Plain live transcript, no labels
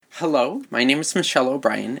Hello, my name is Michelle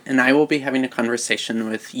O'Brien, and I will be having a conversation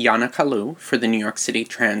with Yana Calou for the New York City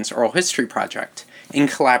Trans Oral History Project, in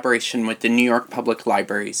collaboration with the New York Public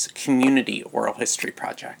Library's Community Oral History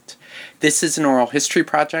Project. This is an oral history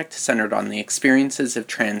project centered on the experiences of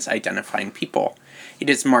trans-identifying people. It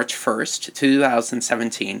is March 1st,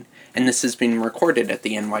 2017, and this is being recorded at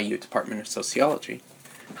the NYU Department of Sociology.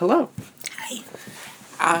 Hello.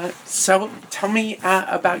 Hi. So tell me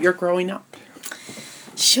about your growing up.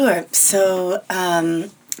 Sure. So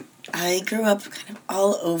I grew up kind of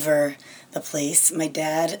all over the place. My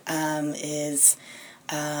dad is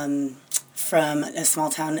from a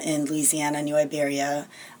small town in Louisiana, New Iberia,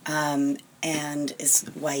 and is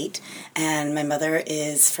white. And my mother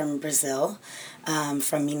is from Brazil,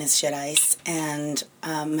 from Minas Gerais. And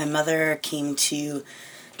my mother came to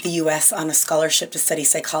the U.S. on a scholarship to study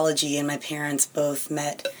psychology, and my parents both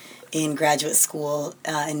met in graduate school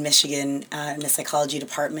in Michigan in the psychology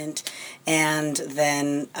department, and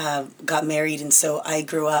then got married. And so I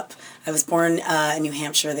grew up, I was born in New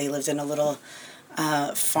Hampshire. They lived in a little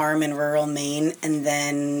farm in rural Maine, and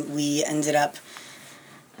then we ended up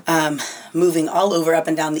moving all over up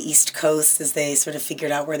and down the East Coast as they sort of figured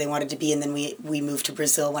out where they wanted to be, and then we moved to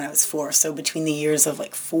Brazil when I was 4. So between the years of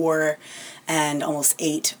 4 and almost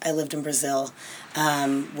 8, I lived in Brazil,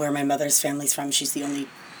 where my mother's family's from. She's the only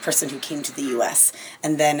person who came to the U.S.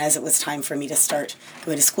 And then as it was time for me to start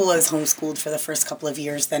going to school, I was homeschooled for the first couple of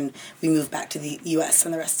years. Then we moved back to the U.S.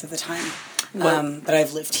 and the rest of the time. But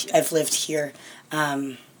I've lived here,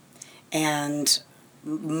 and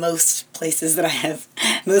most places that I have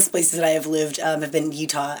lived have been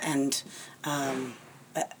Utah and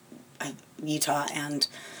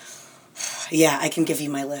yeah, I can give you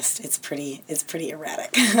my list. It's pretty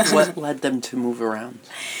erratic. What led them to move around?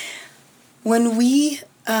 When we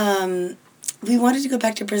wanted to go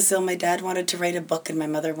back to Brazil, my dad wanted to write a book, and my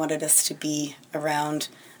mother wanted us to be around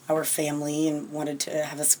our family and wanted to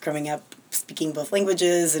have us growing up speaking both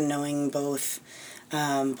languages and knowing both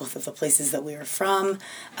of the places that we were from.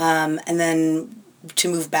 And then to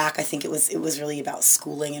move back, I think it was really about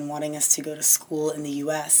schooling and wanting us to go to school in the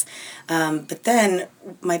U.S. But then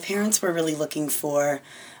my parents were really looking for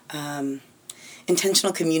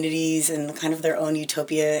intentional communities and kind of their own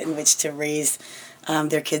utopia in which to raise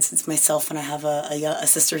their kids. It's myself, and I have a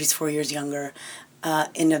sister who's 4 years younger.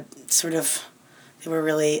 In a sort of, they were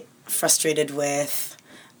really frustrated with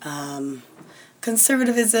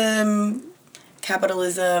conservatism,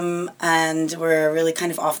 capitalism, and were really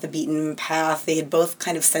kind of off the beaten path. They had both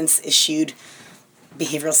kind of since issued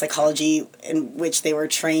behavioral psychology in which they were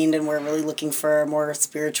trained and were really looking for more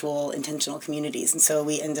spiritual, intentional communities. And so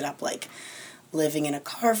we ended up living in a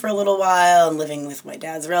car for a little while and living with my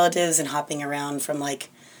dad's relatives and hopping around from like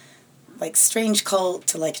strange cult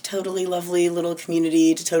to totally lovely little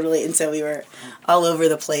community to totally, and so we were all over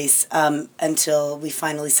the place until we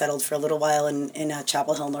finally settled for a little while in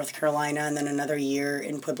Chapel Hill, North Carolina, and then another year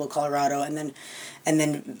in Pueblo, Colorado, and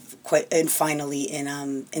then finally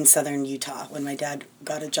in southern Utah when my dad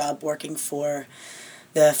got a job working for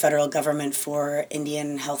the federal government for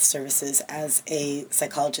Indian Health Services as a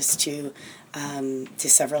psychologist to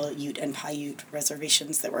several Ute and Paiute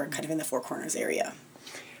reservations that were kind of in the Four Corners area.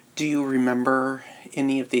 Do you remember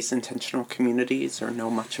any of these intentional communities or know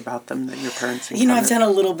much about them that your parents encountered? You know, I've done a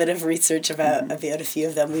little bit of research about a few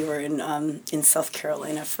of them. We were in South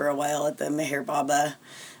Carolina for a while at the Meher Baba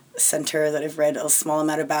Center that I've read a small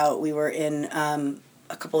amount about. We were in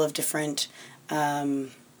a couple of different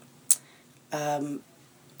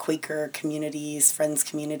Quaker communities, Friends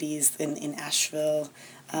communities in Asheville,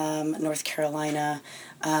 North Carolina.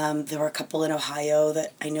 There were a couple in Ohio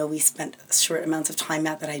that I know we spent short amounts of time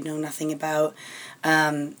at that I know nothing about.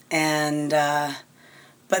 But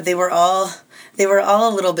they were all a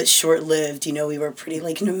little bit short-lived. You know, we were pretty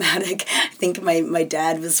nomadic. I think my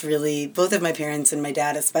dad was really, both of my parents and my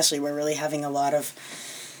dad especially were really having a lot of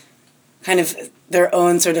kind of their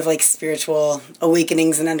own sort of spiritual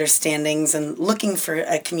awakenings and understandings and looking for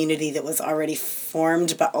a community that was already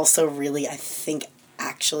formed, but also really, I think,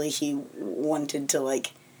 actually he wanted to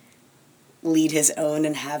lead his own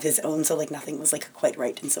and have his own, so nothing was quite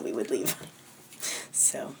right, and so we would leave.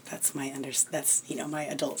 So that's my my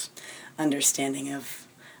adult understanding of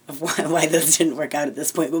why those didn't work out at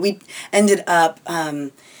this point. But we ended up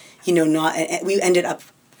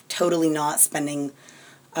totally not spending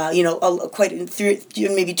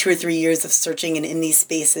maybe 2 or 3 years of searching in these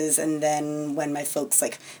spaces, and then when my folks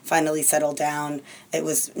finally settled down, it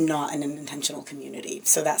was not an intentional community.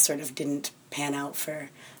 So that sort of didn't pan out for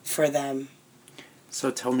them. So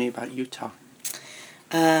tell me about Utah.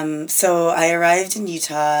 So I arrived in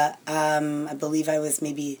Utah. I believe I was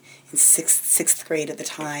maybe in sixth grade at the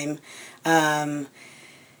time,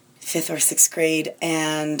 fifth or sixth grade,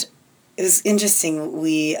 and it was interesting.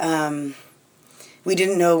 We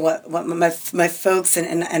didn't know what my folks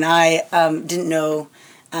and I didn't know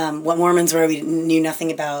what Mormons were. We knew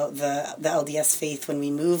nothing about the LDS faith when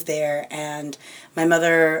we moved there, and my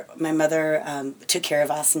mother took care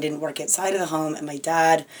of us and didn't work outside of the home, and my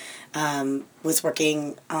dad was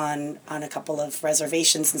working on a couple of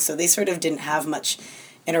reservations, and so they sort of didn't have much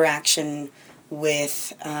interaction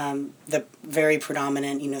with the very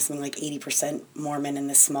predominant, something like 80% Mormon in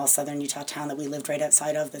this small southern Utah town that we lived right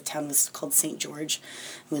outside of. The town was called St. George.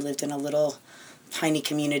 We lived in a little tiny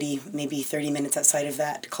community, maybe 30 minutes outside of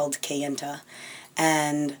that, called Kayenta.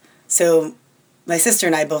 And so my sister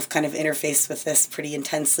and I both kind of interfaced with this pretty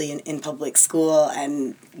intensely in public school.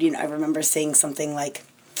 And, I remember saying something like,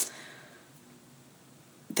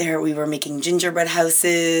 there we were making gingerbread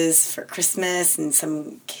houses for Christmas, and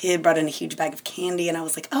some kid brought in a huge bag of candy, and I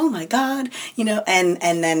was like, oh my God,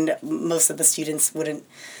 and then most of the students wouldn't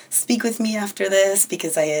speak with me after this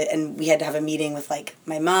because we had to have a meeting with like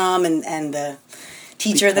my mom and the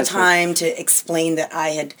teacher at the time to explain that I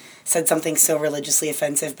had said something so religiously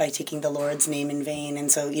offensive by taking the Lord's name in vain.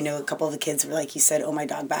 And so, a couple of the kids were like, you said, oh my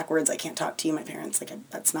dog backwards, I can't talk to you. My parents,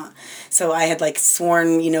 that's not. So I had like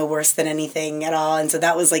sworn, worse than anything at all. And so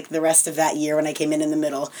that was like the rest of that year when I came in the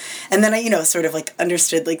middle. And then I, sort of like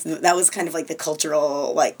understood, like that was kind of like the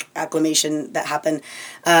cultural like acclimation that happened.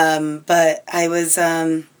 But I was,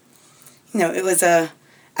 it was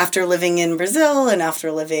after living in Brazil and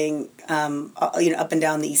after living, up and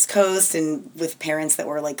down the East Coast and with parents that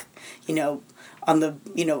were like, on the,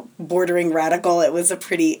 bordering radical, it was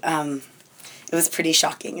pretty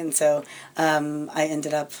shocking. And so I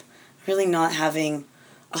ended up really not having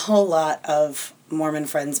a whole lot of Mormon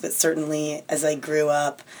friends, but certainly as I grew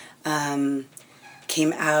up,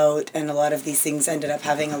 came out, and a lot of these things ended up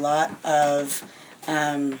having a lot of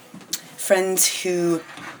friends who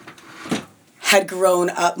had grown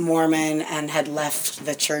up Mormon and had left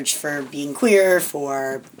the church for being queer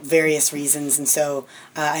for various reasons. And so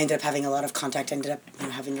I ended up having a lot of contact. I ended up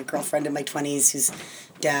having a girlfriend in my 20s whose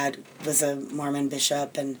dad was a Mormon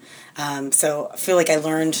bishop. And so I feel like I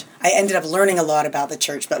ended up learning a lot about the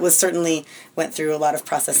church, but certainly went through a lot of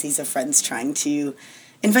processes of friends trying to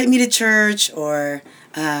invite me to church, or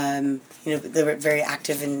they were very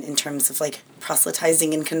active in terms of like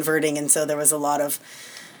proselytizing and converting. And so there was a lot of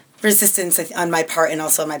resistance on my part and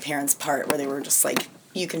also on my parents' part, where they were just like,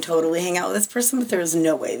 you can totally hang out with this person, but there was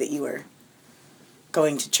no way that you were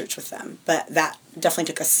going to church with them. But that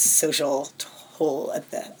definitely took a social toll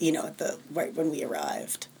at the right when we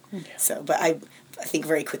arrived. Yeah. So, but I think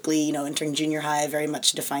very quickly, entering junior high, I very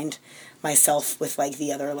much defined myself with like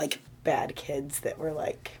the other like bad kids that were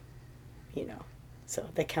like, so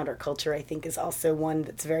the counterculture I think is also one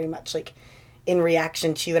that's very much like in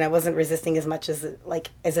reaction to, and I wasn't resisting as much as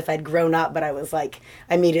if I'd grown up, but I was like,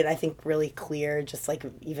 I made it, I think, really clear, just like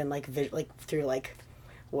even like through like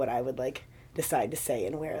what I would like decide to say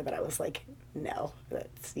and wear, that I was like, no,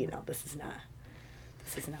 that's this is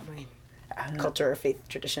not my culture or faith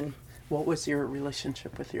tradition. What was your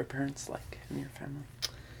relationship with your parents like and your family?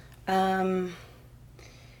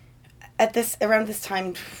 Around this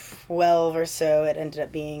time, 12 or so, it ended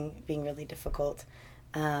up being really difficult.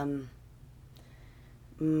 I'm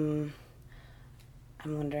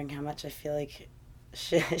wondering how much I feel like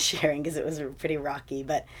sharing, because it was pretty rocky.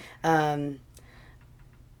 But my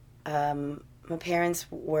parents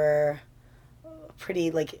were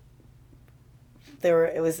pretty like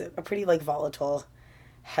it was a pretty like volatile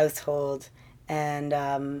household, and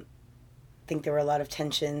I think there were a lot of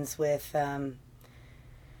tensions with.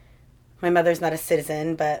 My mother's not a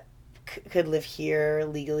citizen, but could live here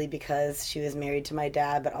legally because she was married to my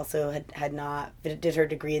dad, but also had not did her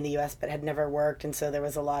degree in the U.S. but had never worked, and so there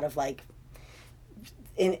was a lot of like,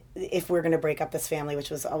 if we're going to break up this family,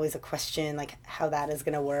 which was always a question, like how that is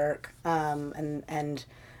going to work. My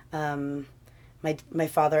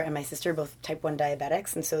father and my sister both type 1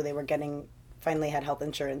 diabetics, and so they were finally had health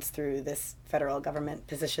insurance through this federal government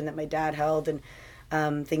position that my dad held, and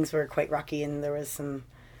things were quite rocky, and there was some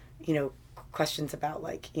questions about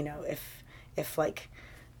like,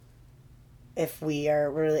 if we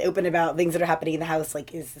are really open about things that are happening in the house,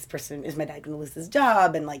 like, is my dad going to lose his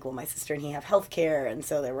job? And like, will my sister and he have health care? And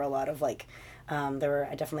so there were a lot of like, I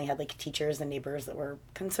definitely had like teachers and neighbors that were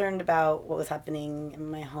concerned about what was happening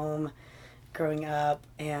in my home growing up.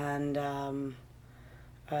 And a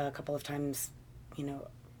couple of times,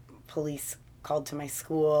 police called to my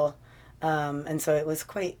school. And so it was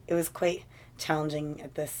quite challenging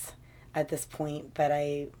at this point, but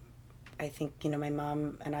I think, my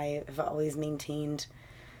mom and I have always maintained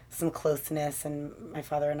some closeness, and my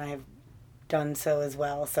father and I have done so as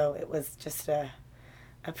well. So it was just a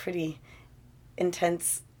pretty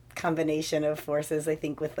intense combination of forces, I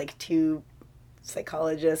think, with like two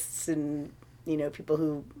psychologists and, people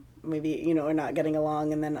who maybe, are not getting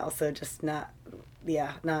along, and then also just not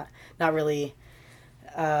really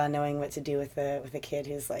knowing what to do with a kid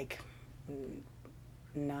who's like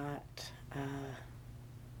not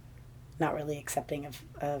really accepting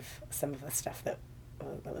of some of the stuff that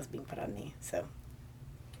was being put on me. So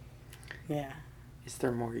yeah. Is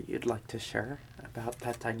there more you'd like to share about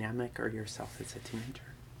that dynamic or yourself as a teenager?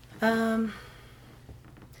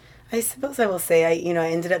 I suppose I will say I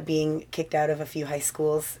ended up being kicked out of a few high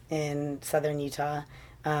schools in southern Utah.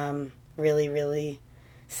 Really, really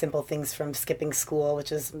simple things, from skipping school,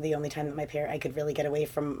 which is the only time that I could really get away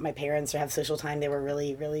from my parents or have social time. They were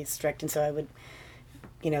really, really strict, and so I would,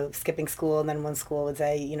 skipping school, and then one school would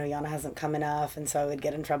say, Yana hasn't come enough, and so I would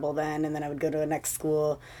get in trouble then, and then I would go to a next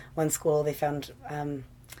school. One school, they found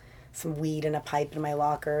some weed in a pipe in my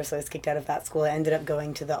locker, so I was kicked out of that school. I ended up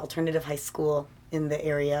going to the alternative high school in the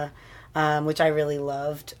area, which I really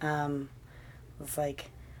loved. It was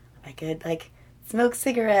like, I could smoke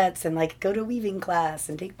cigarettes and go to weaving class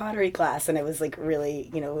and take pottery class, and it was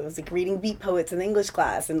really, it was reading beat poets in the English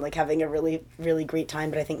class and having a really, really great time.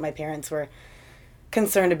 But I think my parents were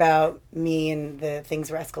concerned about me, and the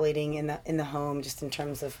things were escalating in the home, just in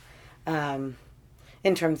terms of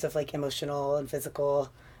emotional and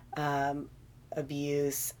physical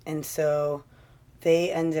abuse. And so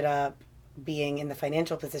they ended up being in the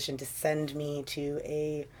financial position to send me to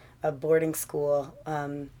a boarding school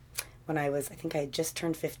when I had just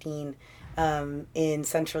turned 15, in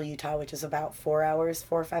central Utah, which is about 4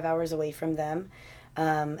 or 5 hours away from them.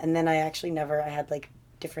 And then I had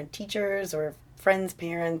different teachers or friends'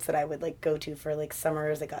 parents that I would go to for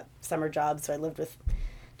summers. I got summer jobs, so I lived with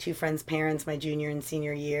two friends' parents my junior and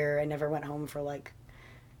senior year. I never went home for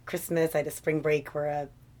Christmas. I had a spring break where a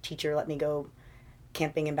teacher let me go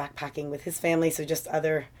camping and backpacking with his family. So just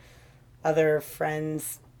other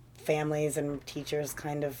friends, families, and teachers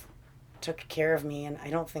kind of took care of me. And I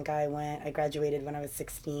don't think I graduated when I was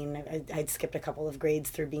 16. I'd skipped a couple of grades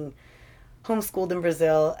through being homeschooled in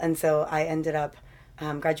Brazil. And so I ended up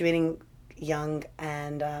graduating young,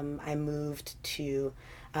 and I moved to,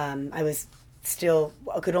 I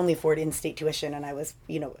could only afford in-state tuition, and I was,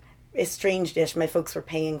 estranged-ish. My folks were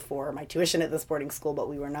paying for my tuition at this boarding school, but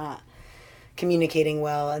we were not communicating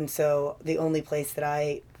well. And so the only place that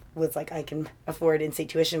I was I can afford in-state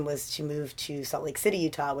tuition was to move to Salt Lake City,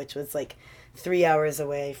 Utah, which was 3 hours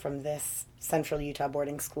away from this central Utah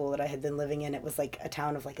boarding school that I had been living in. It was a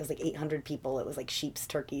town of it was 800 people. It was sheep's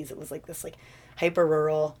turkeys. It was this hyper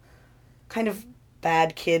rural, kind of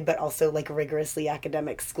bad kid, but also rigorously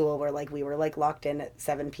academic school where we were locked in at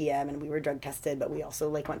 7 p.m. and we were drug tested, but we also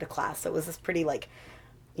went to class. So it was this pretty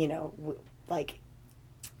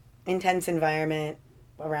intense environment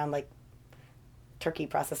around turkey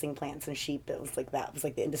processing plants and sheep. It was that. It was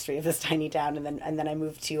the industry of this tiny town. And then I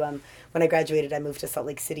moved to when I graduated, I moved to Salt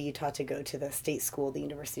Lake City, Utah, to go to the state school, the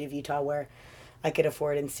University of Utah, where I could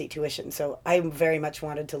afford in-state tuition. So I very much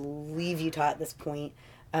wanted to leave Utah at this point,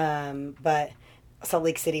 but Salt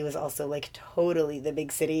Lake City was also totally the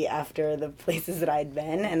big city after the places that I'd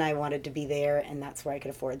been, and I wanted to be there, and that's where I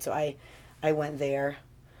could afford. So I went there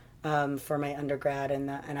for my undergrad,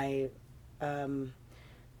 and I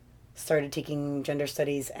started taking gender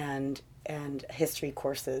studies and history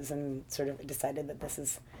courses, and sort of decided that this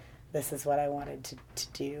is what I wanted to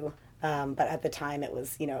do. But at the time, it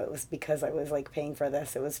was because I was paying for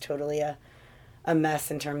this. It was totally a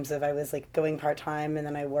mess in terms of I was going part-time, and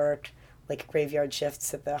then I worked graveyard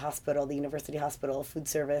shifts at the hospital, the university hospital, food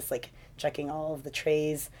service, checking all of the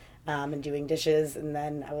trays and doing dishes. And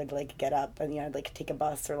then I would get up and I'd take a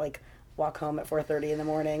bus or walk home at 4:30 in the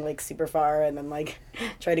morning, super far, and then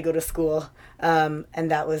try to go to school. And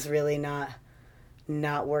that was really not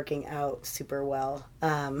working out super well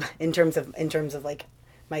in terms of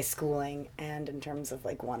my schooling and in terms of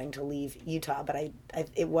wanting to leave Utah. But I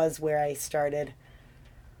it was where I started,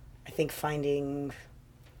 I think, finding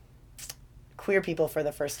queer people for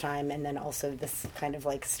the first time, and then also this kind of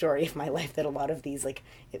story of my life that a lot of these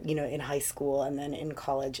in high school and then in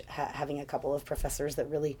college, having a couple of professors that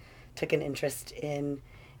really took an interest in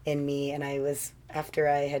me. And I was, after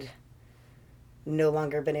I had no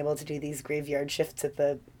longer been able to do these graveyard shifts at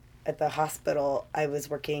the hospital, I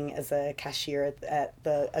was working as a cashier at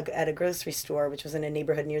a grocery store, which was in a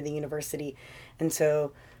neighborhood near the university. And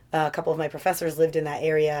so a couple of my professors lived in that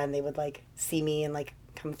area, and they would like see me and like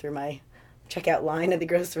come through my checkout line at the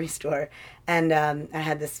grocery store. And I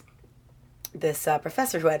had this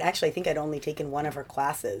professor who I think I'd only taken one of her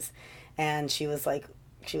classes, and she was like,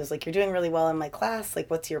 you're doing really well in my class.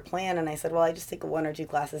 Like, what's your plan? And I said, well, I just take 1 or 2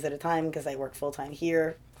 classes at a time because I work full time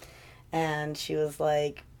here. And she was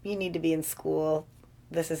like, you need to be in school.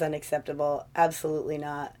 This is unacceptable. Absolutely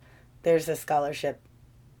not. There's a scholarship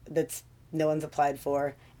that's no one's applied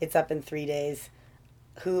for. It's up in 3 days.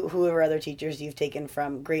 Whoever other teachers you've taken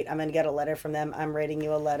from, great. I'm going to get a letter from them. I'm writing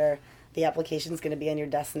you a letter. The application's going to be on your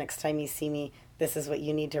desk next time you see me. This is what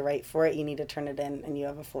you need to write for it. You need to turn it in, and you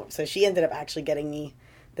have a full. So she ended up actually getting me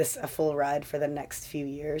a full ride for the next few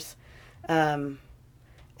years. And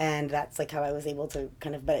that's like how I was able to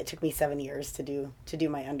but it took me 7 years to do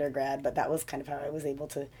my undergrad, but that was kind of how I was able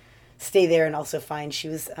to stay there and also find, she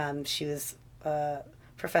was a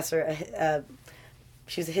professor,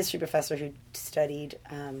 she was a history professor who studied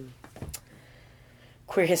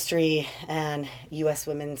queer history and U.S.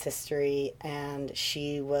 women's history, and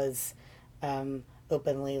she was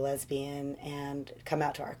openly lesbian and come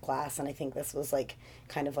out to our class, and I think this was like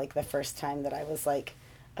kind of like the first time that I was like,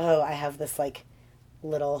 oh, I have this like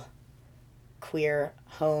little queer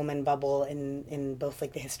home and bubble in both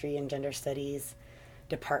like the history and gender studies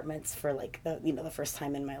departments for like the first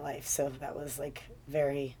time in my life. So that was like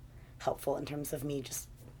very helpful in terms of me just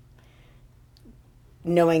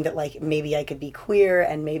knowing that like maybe I could be queer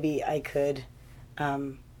and maybe I could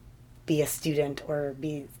be a student or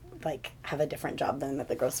be like have a different job than at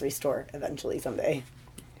the grocery store eventually someday.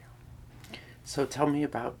 So tell me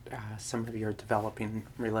about some of your developing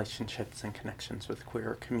relationships and connections with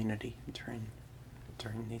queer community during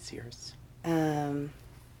these years.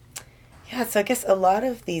 Yeah, so I guess a lot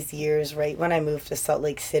of these years, right, when I moved to Salt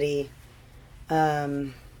Lake City,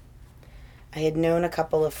 I had known a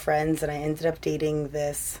couple of friends, and I ended up dating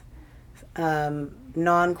this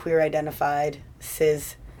non-queer identified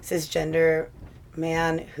cisgender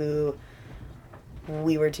man who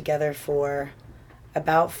we were together for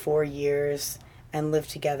about 4 years and lived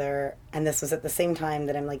together. And this was at the same time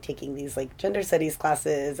that I'm like taking these like gender studies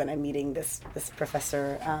classes, and I'm meeting this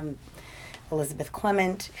professor, Elizabeth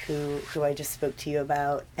Clement, who I just spoke to you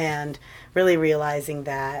about, and really realizing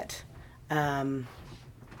that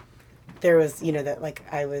there was, that like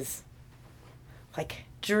I was like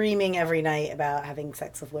dreaming every night about having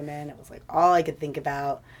sex with women. It was like all I could think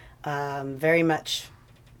about. Very much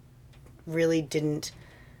really didn't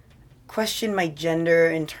question my gender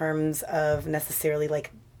in terms of necessarily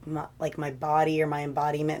like my body or my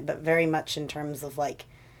embodiment, but very much in terms of like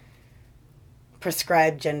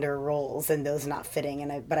prescribed gender roles and those not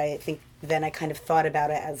fitting. But I think then I kind of thought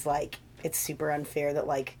about it as like it's super unfair that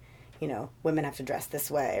like women have to dress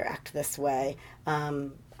this way or act this way.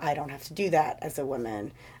 I don't have to do that as a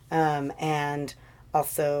woman, and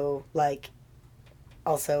also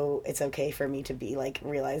it's okay for me to be like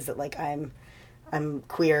realize that like I'm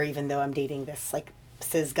queer even though I'm dating this like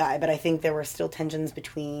cis guy. But I think there were still tensions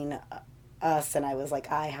between us, and I was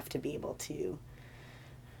like, I have to be able to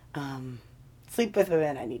sleep with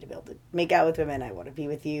women. I need to be able to make out with women. I want to be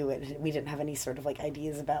with you. And we didn't have any sort of like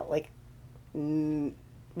ideas about like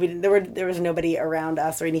there was nobody around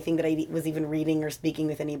us or anything that I was even reading or speaking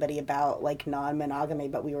with anybody about like non-monogamy.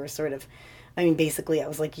 But we were sort of, basically I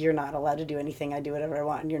was like, you're not allowed to do anything. I do whatever I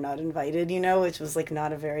want and you're not invited, which was like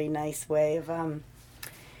not a very nice way of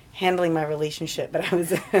handling my relationship. But I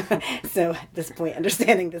was so at this point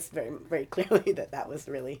understanding this very, very clearly that was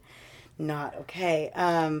really not okay.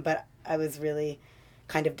 But I was really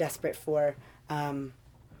kind of desperate for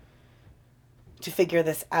to figure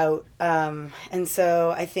this out. And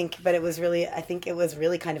so I think it was really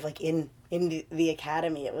kind of like in the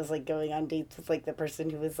academy. It was like going on dates with like the person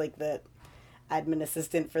who was like the admin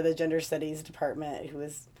assistant for the gender studies department, who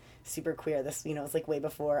was super queer. This, it was like way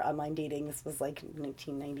before online dating. This was like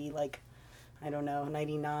 1990, like, I don't know,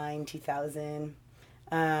 99, 2000.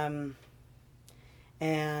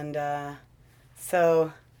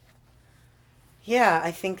 So yeah,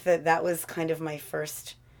 I think that was kind of my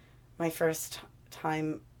first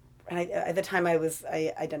time. And at the time I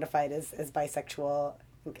identified as bisexual.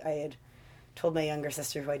 I think I had told my younger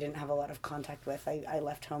sister, who I didn't have a lot of contact with, I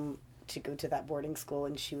left home to go to that boarding school,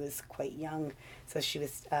 and she was quite young. So she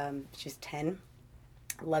was 10,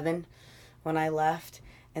 11 when I left.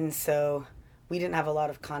 And so we didn't have a lot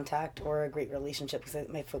of contact or a great relationship because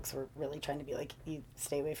my folks were really trying to be like, you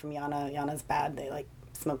stay away from Yana. Yana's bad. They like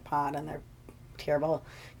smoke pot and they're terrible,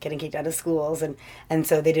 getting kicked out of schools. And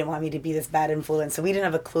so they didn't want me to be this bad influence. So we didn't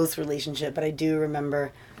have a close relationship, but I do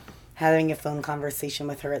remember having a phone conversation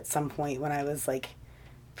with her at some point when I was like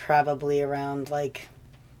probably around like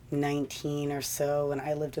 19 or so when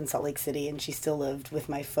I lived in Salt Lake City, and she still lived with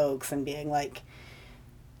my folks, and being like,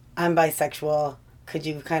 I'm bisexual. Could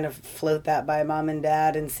you kind of float that by mom and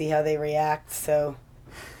dad and see how they react? So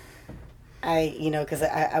because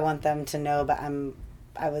I want them to know, but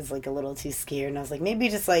I was like a little too scared, and I was like, maybe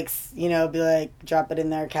just like, be like, drop it in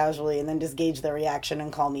there casually and then just gauge their reaction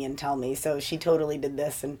and call me and tell me. So she totally did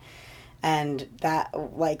this, and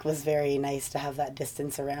that like was very nice to have that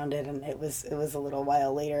distance around it. And it was a little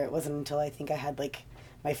while later. It wasn't until I think I had like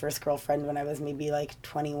my first girlfriend when I was maybe like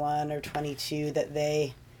 21 or 22 that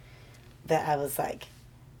I was like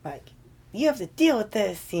you have to deal with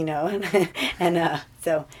this, and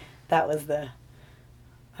so that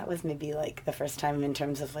was maybe like the first time in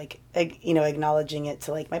terms of like acknowledging it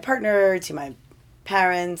to like my partner, to my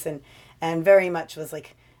parents, and very much was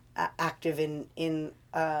like active in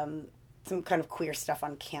some kind of queer stuff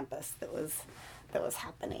on campus that was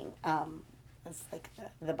happening. As like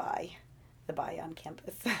the bi on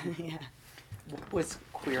campus. Yeah. What was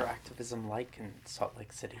queer activism like in Salt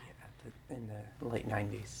Lake City in the late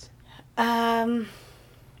 90s?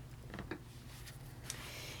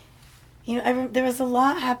 There was a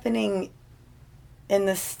lot happening in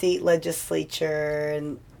the state legislature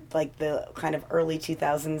and like the kind of early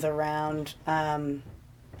 2000s around. I feel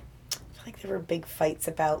like there were big fights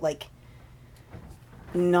about like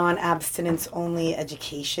non-abstinence only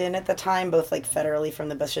education at the time, both like federally from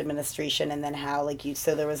the Bush administration, and then how like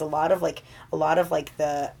so there was a lot of like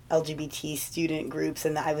the LGBT student groups,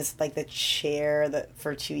 and I was like the chair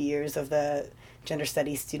for 2 years of the Gender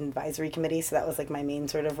Studies Student Advisory Committee, so that was like my main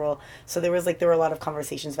sort of role. So there were a lot of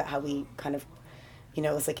conversations about how we kind of, it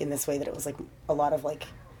was like in this way that it was like a lot of like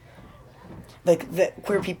the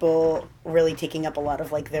queer people really taking up a lot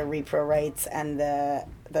of like their repro rights and the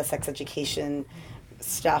sex education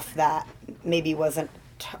stuff that maybe wasn't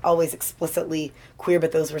always explicitly queer,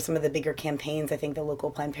 but those were some of the bigger campaigns. I think the local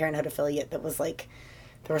Planned Parenthood affiliate, that was like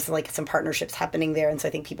there was like some partnerships happening there, and so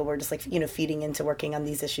I think people were just like feeding into working on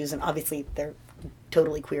these issues, and obviously they're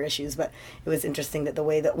totally queer issues, but it was interesting that the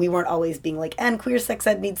way that we weren't always being like, and queer sex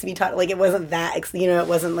ed needs to be taught, like it wasn't that it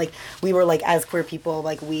wasn't like we were like, as queer people,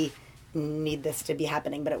 like we need this to be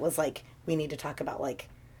happening, but it was like we need to talk about like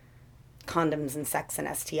condoms and sex and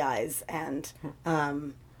STIs and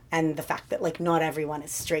the fact that like not everyone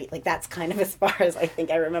is straight. Like that's kind of as far as I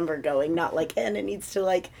think I remember going, not like, and it needs to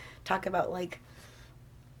like talk about like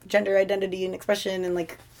gender identity and expression and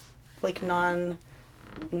like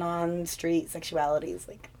non-straight sexualities.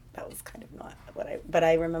 Like that was kind of not but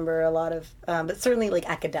I remember a lot of but certainly like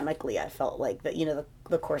academically I felt like that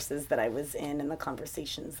the courses that I was in and the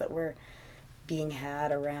conversations that were being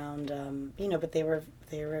had around but they were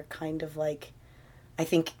kind of like, I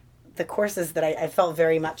think the courses that I felt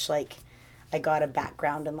very much like I got a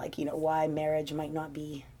background in like why marriage might not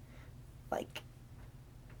be like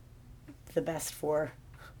the best for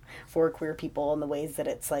queer people, and the ways that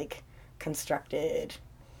it's like constructed,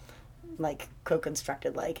 like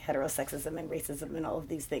co-constructed, like heterosexism and racism and all of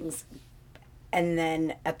these things. And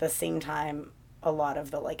then at the same time, a lot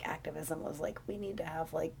of the like activism was like, we need to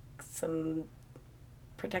have like some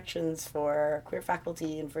protections for queer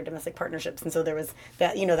faculty and for domestic partnerships. And so there was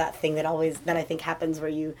that, that thing that always, that I think happens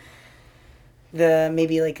where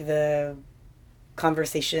maybe like the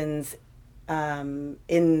conversations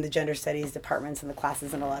in the gender studies departments and the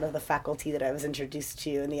classes and a lot of the faculty that I was introduced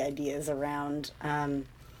to, and the ideas around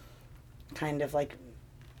kind of like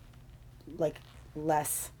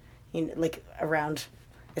less, like around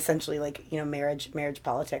essentially like, marriage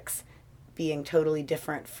politics being totally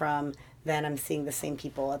different from then I'm seeing the same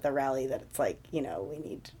people at the rally that it's like,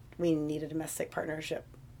 we need a domestic partnership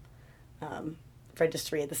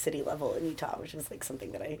registry at the city level in Utah, which was like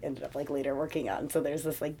something that I ended up like later working on. So there's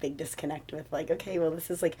this like big disconnect with like, okay, well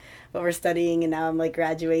this is like what we're studying, and now I'm like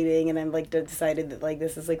graduating, and I'm like decided that like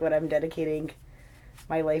this is like what I'm dedicating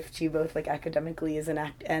my life to, both like academically as an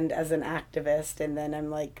activist, and then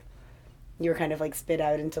I'm like, you're kind of like spit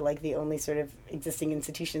out into like the only sort of existing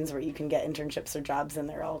institutions where you can get internships or jobs, and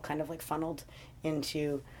they're all kind of like funneled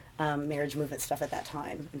into marriage movement stuff at that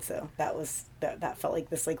time. And so that felt like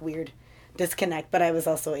this like weird disconnect, but I was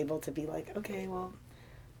also able to be like, okay, well,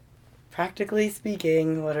 practically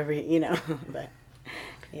speaking, whatever, but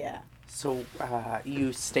yeah. So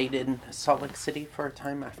you stayed in Salt Lake City for a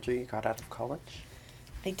time after you got out of college?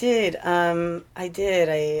 I did.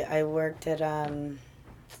 I worked at, I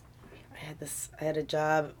had a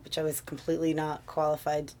job which I was completely not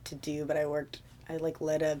qualified to do, but I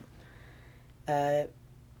led a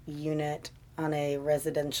unit on a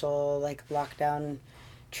residential like lockdown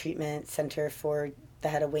treatment center for the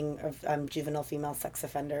head of wing of juvenile female sex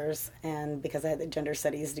offenders, and because I had the gender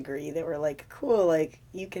studies degree, they were like, cool, like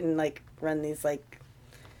you can like run these like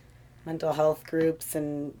mental health groups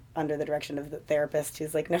and under the direction of the therapist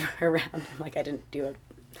who's like never around. I'm like, I didn't do it.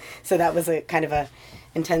 So that was a kind of a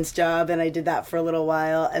intense job, and I did that for a little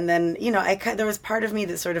while. And then, you know, there was part of me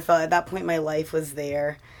that sort of felt at that point my life was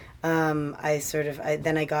there. Then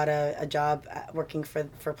I got a job working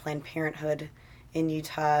for Planned Parenthood in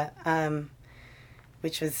Utah,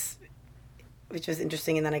 which was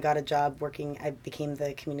interesting. And then I got a job I became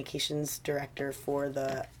the communications director for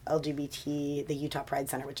the Utah Pride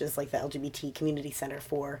Center, which is like the LGBT community center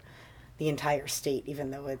for the entire state,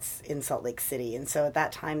 even though it's in Salt Lake City. And so at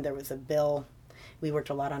that time there was a bill, we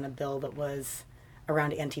worked a lot on a bill that was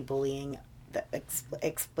around anti-bullying that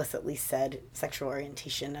explicitly said sexual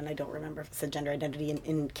orientation, and I don't remember if it said gender identity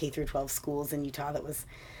in K through 12 schools in Utah, that was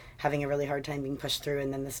having a really hard time being pushed through.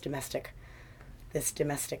 And then this domestic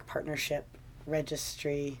partnership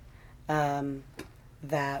registry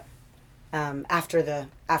that after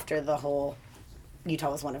the whole,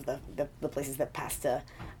 Utah was one of the places that passed a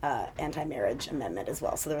anti-marriage amendment as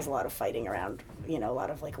well. So there was a lot of fighting around, you know, a lot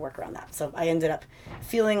of like work around that. So I ended up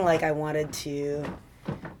feeling like I wanted to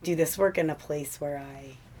do this work in a place where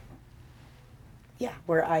I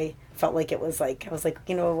felt like it was like, I was like,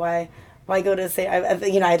 you know, why go to say,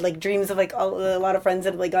 I had like dreams of like a lot of friends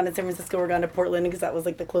that had like gone to San Francisco or gone to Portland, because that was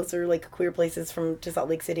like the closer like queer places to Salt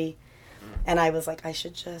Lake City. And I was like,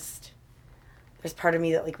 there's part of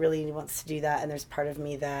me that like really wants to do that, and there's part of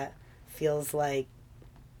me that feels like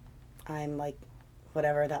I'm like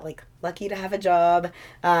whatever, that like lucky to have a job,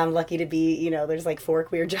 lucky to be, you know, there's like 4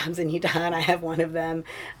 queer jobs in Utah and I have one of them,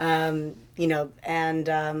 you know, and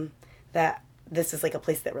that this is like a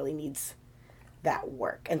place that really needs that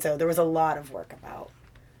work. And so there was a lot of work about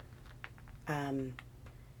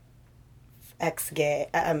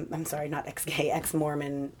ex-Mormon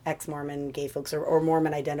gay folks, or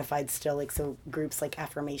Mormon identified still, like, so groups like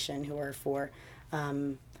Affirmation, who are for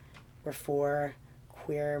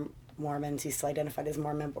queer Mormons who still identified as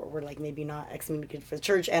Mormon but were like maybe not excommunicated for the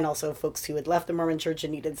church, and also folks who had left the Mormon church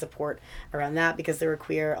and needed support around that because they were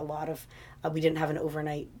queer. A lot of we didn't have an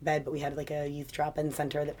overnight bed, but we had like a youth drop-in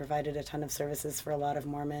center that provided a ton of services for a lot of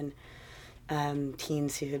Mormon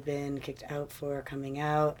teens who had been kicked out for coming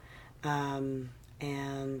out, and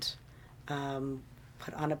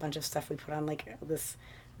put on a bunch of stuff. We put on like this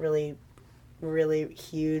really, really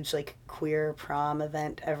huge like queer prom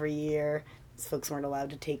event every year. These folks weren't allowed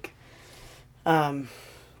to take like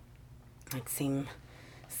same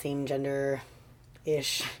gender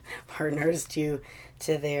ish partners to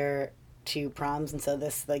proms. And so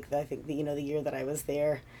this, like, I think the year that I was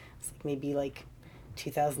there, it's like maybe like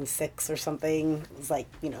 2006 or something. It was like,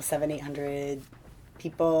 700-800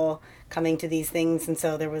 people coming to these things, and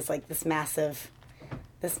so there was like this massive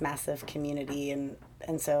community, and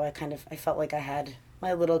so I felt like I had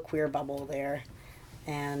my little queer bubble there,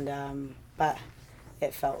 and but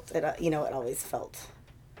it always felt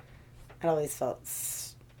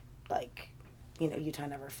like, Utah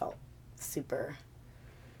never felt super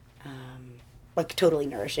like totally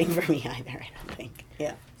nourishing for me either, I don't think.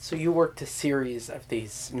 Yeah. So you worked a series of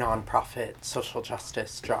these nonprofit social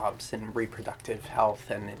justice jobs in reproductive health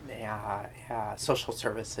and social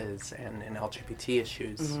services and in LGBT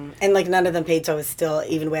issues. Mm-hmm. And like none of them paid, so I was still,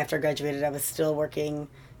 even way after I graduated, I was still working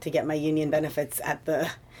to get my union benefits at the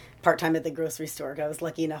part-time at the grocery store. I was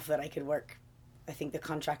lucky enough that I could work. I think the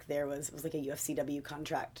contract there was like a UFCW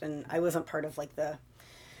contract, and I wasn't part of like the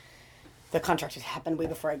contract had happened way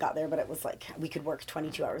before I got there, but it was like we could work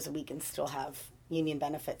 22 hours a week and still have union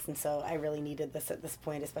benefits. And so I really needed this at this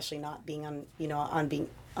point, especially not being on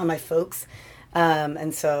my folks.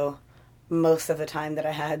 And so most of the time that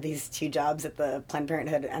I had these 2 jobs at the Planned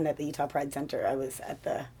Parenthood and at the Utah Pride Center, I was at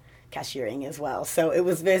the cashiering as well. So it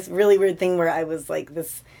was this really weird thing where I was like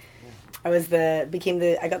this, I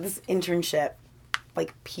got this internship,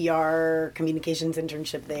 like PR communications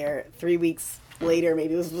internship there. 3 weeks later,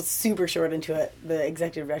 maybe it was super short into it, the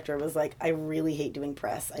executive director was like, I really hate doing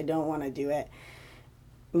press. I don't want to do it.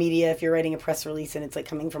 Media, if you're writing a press release and it's like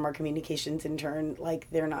coming from our communications intern, like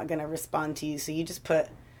they're not going to respond to you. So you just put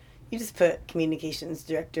communications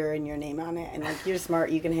director and your name on it, and like, you're smart,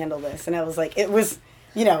 you can handle this. And I was like, it was,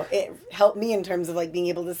 it helped me in terms of like being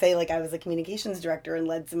able to say like I was a communications director and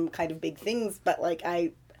led some kind of big things, but like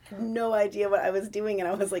I no idea what I was doing, and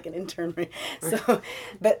I was like an intern. So,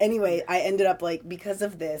 but anyway, I ended up like, because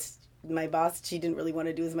of this, my boss, she didn't really want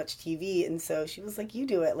to do as much TV, and so she was like, you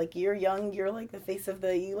do it, like you're young, you're like the face of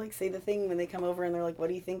you like say the thing when they come over and they're like, what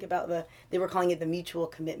do you think about they were calling it the mutual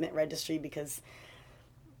commitment registry, because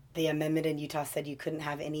the amendment in Utah said you couldn't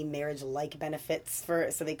have any marriage-like benefits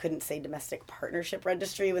so they couldn't say domestic partnership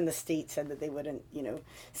registry when the state said that they wouldn't,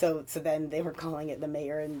 so then they were calling it the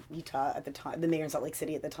mayor in Utah at the time, the mayor in Salt Lake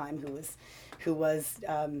City at the time, who was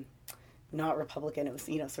not Republican. It was,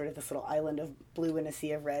 sort of this little island of blue in a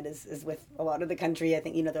sea of red is with a lot of the country. I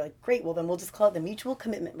think, they're like, great, well then we'll just call it the Mutual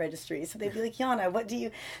Commitment Registry. So they'd be like, Yana, what do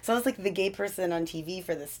you... So I was like the gay person on TV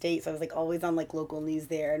for the state. So I was like always on like local news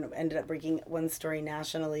there and ended up breaking one story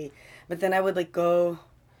nationally. But then I would like go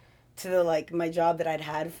to the like my job that I'd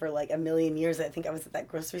had for like a million years. I think I was at that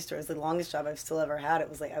grocery store. It was the longest job I've still ever had. It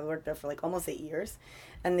was like I worked there for like almost 8 years.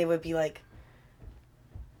 And they would be like,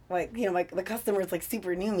 the customers like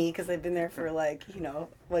super knew me because I've been there for like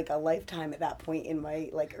a lifetime at that point in my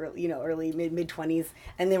like early mid 20s,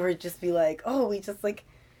 and they would just be like, oh, we just like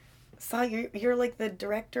saw you're like the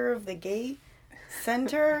director of the gay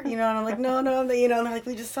center, and I'm like, no, and they're like,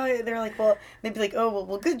 we just saw you. They're like, well, they'd be like, oh,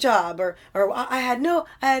 well, good job, or I had no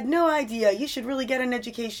idea. You should really get an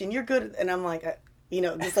education. You're good, and I'm like,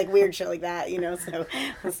 just like weird shit like that, So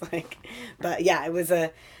I was like, but yeah, it was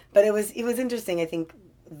interesting. I think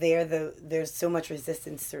there's so much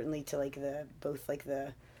resistance certainly to like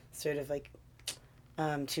the sort of like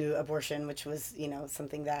to abortion, which was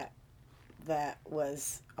something that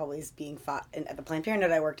was always being fought at the Planned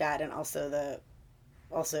Parenthood I worked at, and also the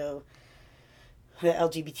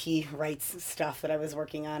LGBT rights stuff that I was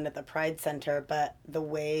working on at the Pride Center. But the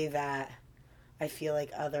way that I feel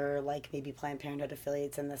like other like maybe Planned Parenthood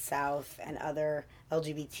affiliates in the South and other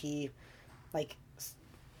LGBT like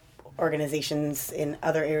organizations in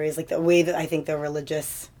other areas, like the way that I think the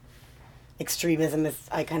religious extremism is,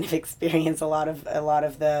 I kind of experience a lot of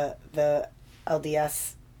the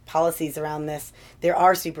LDS policies around this. There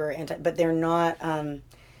are super anti, but they're not.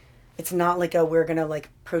 It's not like we're gonna like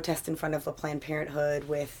protest in front of a Planned Parenthood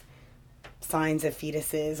with signs of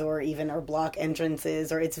fetuses or block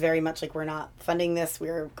entrances, or it's very much like, we're not funding this,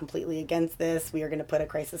 we're completely against this, we are going to put a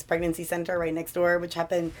crisis pregnancy center right next door, which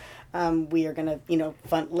happened, we are going to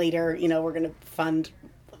fund later, we're going to fund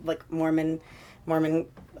like Mormon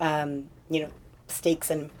stakes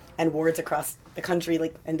and wards across the country,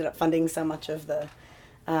 like ended up funding so much of the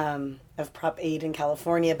of Prop 8 in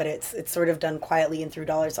California, but it's sort of done quietly and through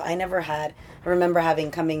dollars. So I remember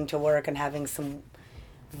coming to work and having some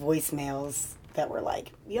voicemails that were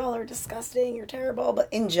like, y'all are disgusting, you're terrible, but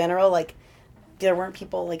in general, like, there weren't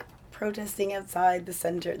people like protesting outside the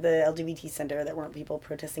center, the LGBT center. There weren't people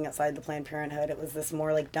protesting outside the Planned Parenthood. It was this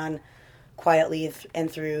more like done quietly and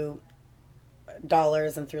through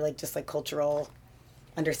dollars and through like just like cultural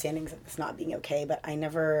understandings of this not being okay. But I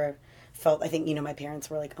never felt, I think, my parents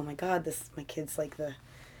were like, oh my God, my kid's like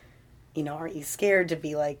aren't you scared to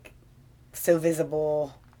be like so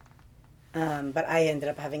visible? But I ended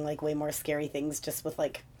up having like way more scary things just with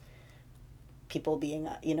like people being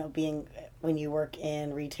when you work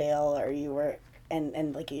in retail or you work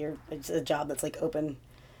and like it's a job that's like open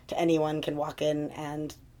to anyone, can walk in,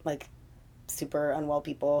 and like super unwell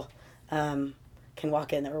people can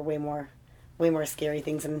walk in. There were way more scary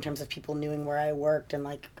things in terms of people knowing where I worked, and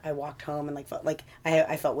like I walked home and like felt like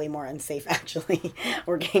I felt way more unsafe actually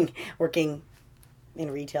working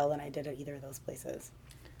in retail than I did at either of those places.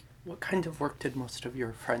 What kind of work did most of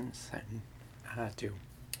your friends then do?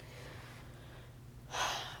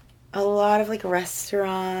 A lot of like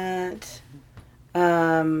restaurant.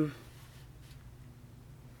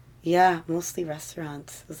 Yeah, mostly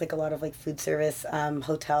restaurants. It was like a lot of like food service,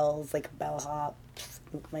 hotels, like bellhop.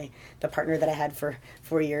 The partner that I had for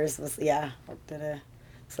 4 years worked at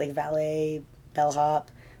it's like valet,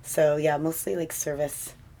 bellhop. So yeah, mostly like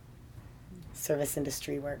service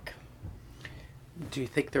industry work. Do you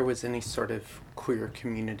think there was any sort of queer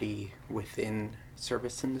community within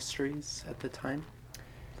service industries at the time?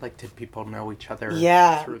 Like, did people know each other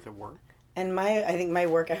through the work? And I think my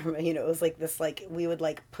work, I remember, it was like this, like, we would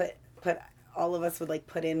like put all of us would like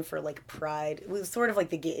put in for like Pride. It was sort of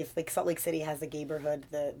like if like Salt Lake City has the gayborhood,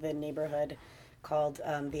 the neighborhood called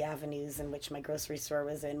the Avenues, in which my grocery store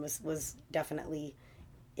was in, was definitely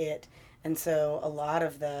it. And so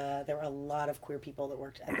there were a lot of queer people that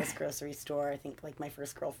worked at this grocery store. I think like my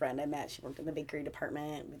first girlfriend I met, she worked in the bakery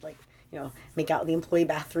department. We'd like, make out in the employee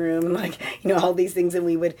bathroom and like, all these things. And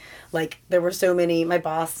we would like, there were so many, my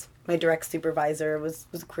boss, my direct supervisor was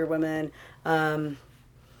a queer woman. And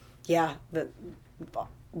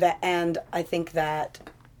I think that,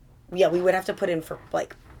 we would have to put in for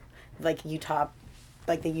like Utah,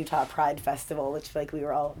 like the Utah Pride Festival, which like we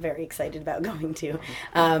were all very excited about going to.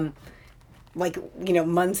 like,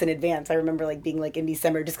 months in advance. I remember like being like in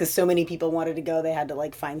December, just because so many people wanted to go, they had to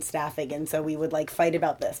like find staffing, and so we would like fight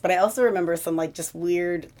about this. But I also remember some like just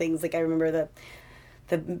weird things. Like I remember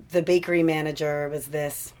the bakery manager was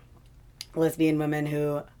this lesbian woman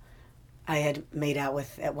who I had made out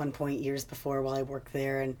with at one point years before while I worked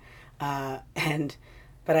there, and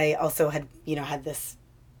but I also had had this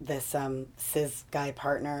cis guy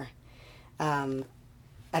partner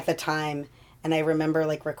at the time. And I remember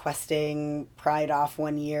like requesting Pride off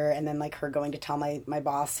one year, and then like her going to tell my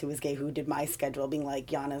boss, who was gay, who did my schedule, being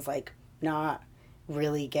like, Yana's like not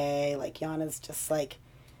really gay, like Yana's just like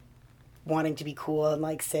wanting to be cool and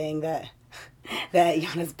like saying that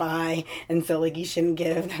Yana's bi, and so like you shouldn't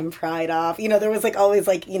give them Pride off. There was like always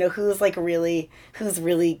like who's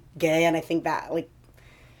really gay, and I think that like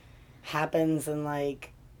happens in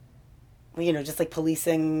like just like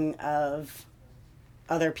policing of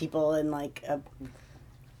other people in like a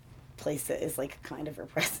place that is like kind of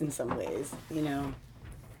repressed in some ways, So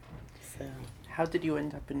how did you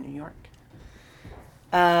end up in New York?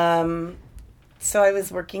 So I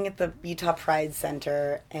was working at the Utah Pride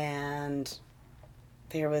Center, and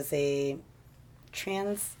there was a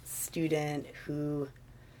trans student who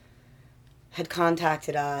had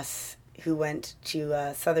contacted us, who went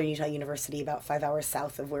to Southern Utah University about 5 hours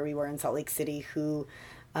south of where we were in Salt Lake City, who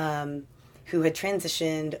had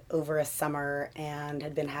transitioned over a summer and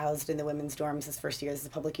had been housed in the women's dorms his first year as a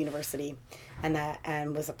public university, and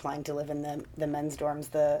was applying to live in the men's dorms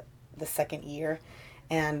the second year.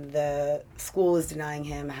 And the school was denying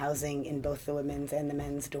him housing in both the women's and the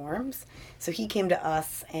men's dorms. So he came to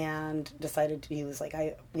us and decided he was like,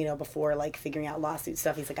 before like figuring out lawsuit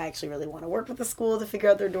stuff, he's like, I actually really want to work with the school to figure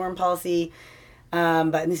out their dorm policy.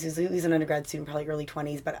 But he's an undergrad student, probably early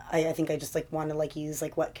 20s. But I think I just like want to like use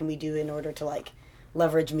like what can we do in order to like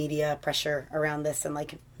leverage media pressure around this and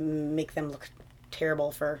like make them look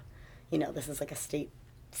terrible for, this is like a state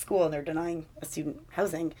school and they're denying a student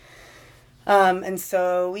housing. And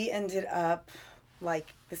so we ended up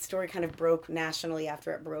like the story kind of broke nationally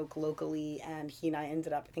after it broke locally, and he and I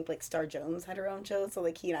ended up, I think like Star Jones had her own show, so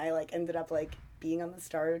like he and I like ended up like being on the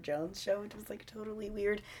Star Jones show, which was like totally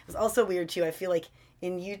weird. It was also weird too. I feel like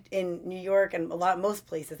in New York and most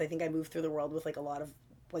places, I think I moved through the world with like a lot of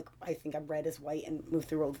like, I think I'm read as white and moved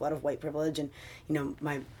through the world with a lot of white privilege, and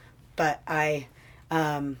but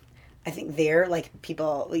I think there, like,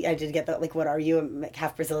 people, I did get that, like, what are you? I'm like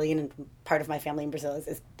half Brazilian, and part of my family in Brazil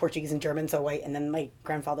is Portuguese and German, so white. And then my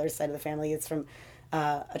grandfather's side of the family is from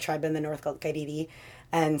a tribe in the north called Cariri.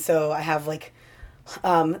 And so I have, like,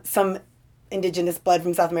 some indigenous blood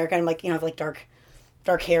from South America. And I'm, like, I have, like, dark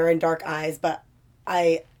hair and dark eyes. But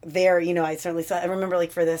I certainly saw, I remember,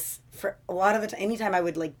 like, for a lot of the time, anytime I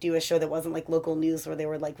would, like, do a show that wasn't, like, local news where they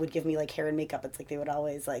were, like, would give me, like, hair and makeup, it's, like, they would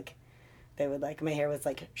always, like, my hair was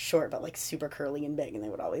like short but like super curly and big, and they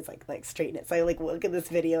would always like straighten it. So I like look at this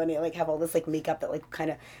video and I like have all this like makeup that like kind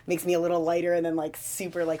of makes me a little lighter, and then like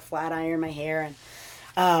super like flat iron my hair,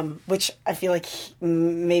 and which I feel like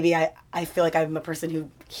maybe I feel like I'm a person who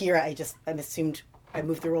here I'm assumed I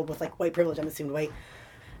moved through the world with like white privilege. I'm assumed white,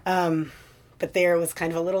 but there was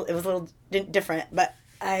kind of a little different. But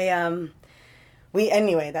anyway,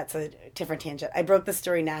 that's a different tangent. I broke the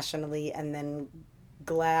story nationally, and then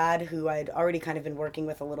Glad, who I'd already kind of been working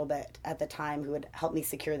with a little bit at the time, who had helped me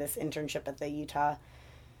secure this internship at the Utah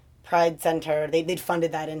Pride Center. They'd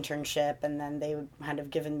funded that internship, and then they would kind of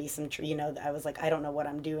given me some, I was like, I don't know what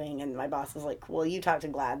I'm doing. And my boss was like, well, you talk to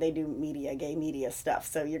Glad. They do gay media stuff.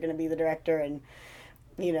 So you're going to be the director, and,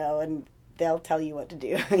 and they'll tell you what to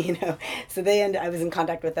do, So I was in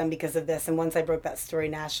contact with them because of this. And once I broke that story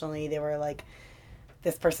nationally, they were like,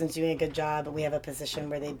 this person's doing a good job, but we have a position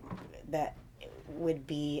where that would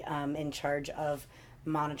be in charge of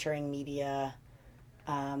monitoring media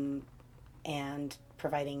and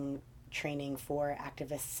providing training for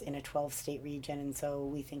activists in a 12-state region. And so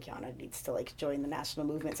we think Yana needs to like join the national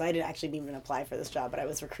movement. So I didn't even apply for this job, but I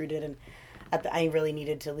was recruited, and I really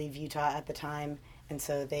needed to leave Utah at the time. And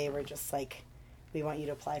so they were just like, we want you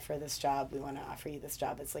to apply for this job. We want to offer you this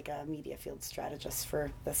job. It's like a media field strategist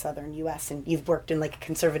for the southern U.S. And you've worked in like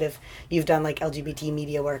you've done like LGBT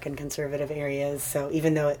media work in conservative areas. So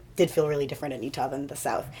even though it did feel really different in Utah than the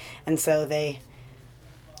South. And so they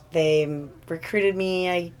recruited me.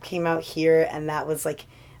 I came out here, and that was like,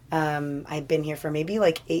 I'd been here for maybe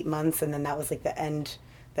like 8 months. And then that was like the end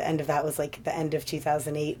of that was like the end of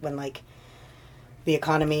 2008, when like the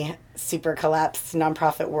economy super collapsed,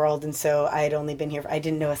 nonprofit world. And so I had only been here, I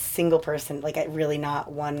didn't know a single person, like I really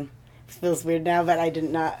not one, it feels weird now, but I did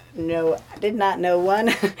not know one,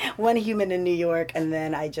 one human in New York. And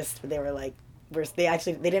then they were like, they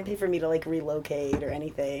didn't pay for me to like relocate or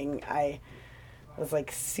anything. I was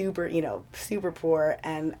like super, super poor,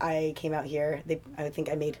 and I came out here. I think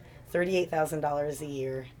I made $38,000 a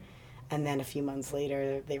year, and then a few months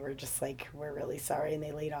later, they were just like, "We're really sorry," and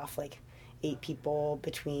they laid off like 8 people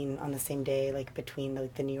on the same day, like between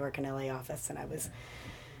the New York and LA office, and I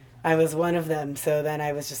was one of them. So then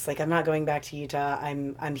I was just like, I'm not going back to Utah.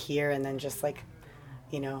 I'm here, and then just like,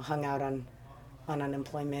 hung out on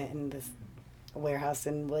unemployment in this warehouse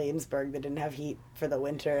in Williamsburg that didn't have heat for the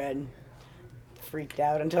winter, and freaked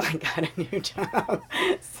out until I got a new job.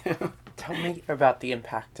 So tell me about the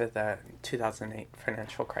impact of the 2008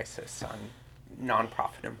 financial crisis on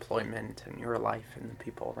nonprofit employment and your life and the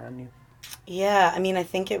people around you. Yeah, I mean, I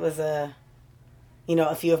think it was a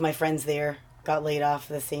few of my friends there got laid off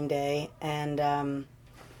the same day, and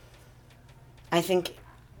I think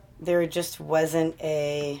there just wasn't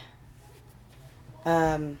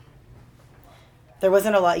there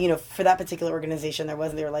wasn't a lot, for that particular organization. They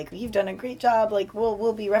were like, "You've done a great job, like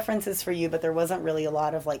we'll be references for you," but there wasn't really a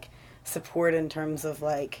lot of like support in terms of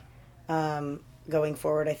like going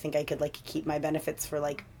forward. I think I could like keep my benefits for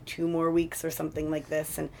like 2 more weeks or something like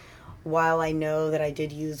this. And while I know that I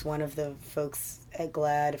did use one of the folks at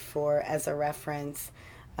GLAAD as a reference,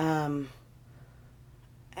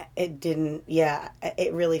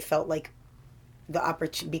 it really felt like the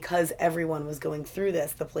opportunity, because everyone was going through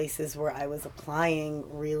this, the places where I was applying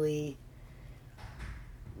really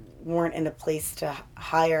weren't in a place to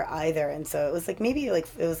hire either. And so it was like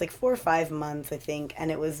it was like 4 or 5 months, I think,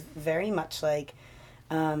 and it was very much like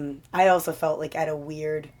I also felt like at a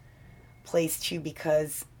weird place too,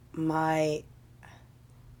 because my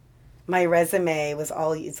resume was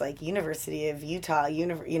it's like University of Utah,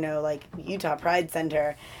 like Utah Pride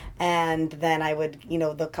Center. And then I would,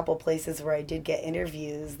 the couple places where I did get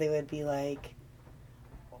interviews, they would be like,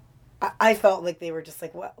 I felt like they were just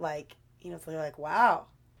like, what, like, so they're like, wow,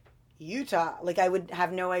 Utah. Like I would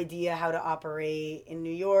have no idea how to operate in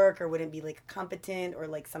New York, or wouldn't be like competent, or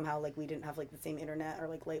like somehow like we didn't have like the same internet or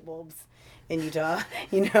like light bulbs in Utah,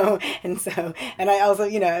 And so, and I also,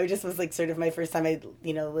 it just was like sort of my first time I,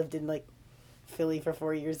 lived in like Philly for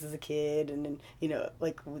 4 years as a kid, and then,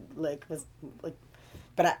 was like,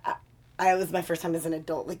 but I was my first time as an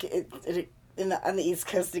adult, like on the East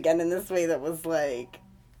Coast again in this way that was like,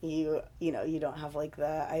 you don't have like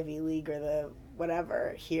the Ivy League or the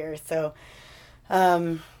whatever here. So,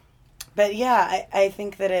 but yeah, I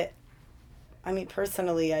think that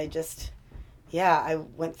personally, I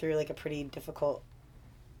went through like a pretty difficult,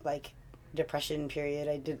 like depression period.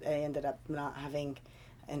 I ended up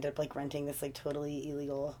like renting this like totally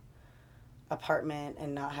illegal apartment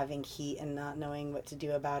and not having heat and not knowing what to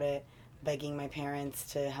do about it, begging my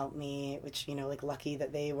parents to help me, which, like lucky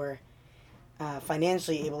that they were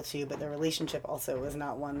financially able to, but the relationship also was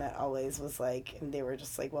not one that always was like, and they were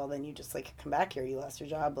just like, well, then you just like come back here, you lost your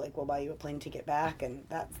job, like we'll buy you a plane ticket back, and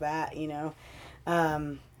that's that,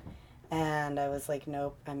 and I was like,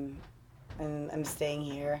 nope, I'm staying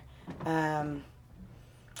here. I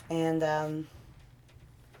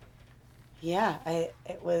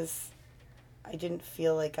didn't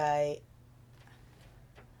feel like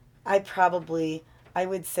I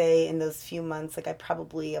would say in those few months, like I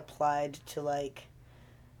probably applied to like,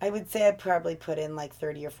 I would say I probably put in like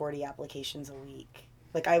 30 or 40 applications a week.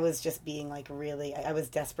 Like I was just being like really, I was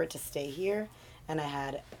desperate to stay here, and I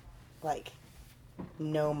had like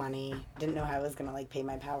no money, didn't know how I was going to like pay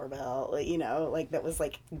my power bill, like that was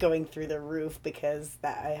like going through the roof, because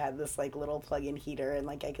that I had this like little plug-in heater, and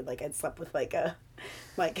like I'd slept with like a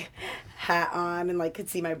like hat on, and like could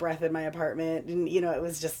see my breath in my apartment, and it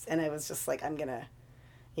was just, and I was just like, I'm gonna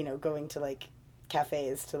going to like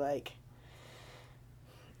cafes to like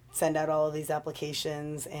send out all of these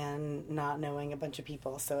applications and not knowing a bunch of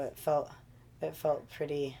people. So it felt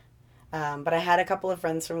pretty, but I had a couple of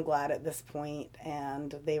friends from GLAAD at this point,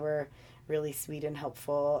 and they were really sweet and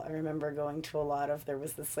helpful. I remember going to there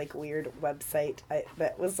was this like weird website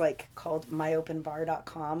that was like called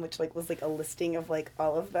myopenbar.com, which like was like a listing of like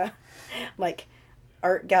all of the like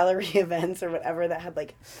art gallery events or whatever that had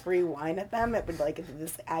like free wine at them. It would like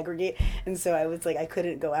this aggregate, and so I was like, I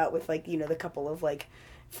couldn't go out with like the couple of like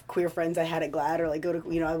queer friends I had at GLAAD, or like go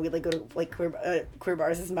to I would like go to like queer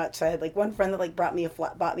bars as much. So I had like one friend that like bought me a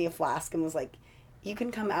flask and was like, you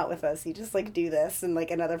can come out with us, you just like do this, and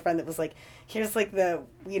like another friend that was like, here's like the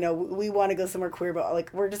we want to go somewhere queer, but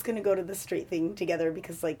like we're just gonna go to the straight thing together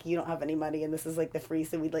because like you don't have any money and this is like the free,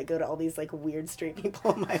 so we'd like go to all these like weird straight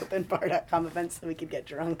people myopenbar.com events so we could get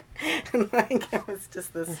drunk. And like it was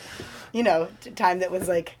just this time that was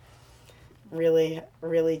like really,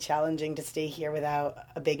 really challenging to stay here without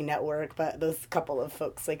a big network, but those couple of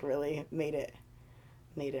folks like really made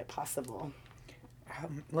it possible.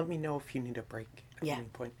 Let me know if you need a break at Yeah. any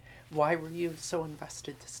point. Why were you so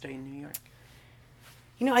invested to stay in New York?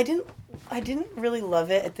 You know, I didn't really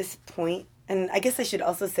love it at this point. And I guess I should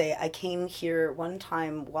also say I came here one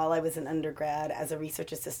time while I was an undergrad as a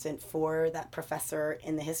research assistant for that professor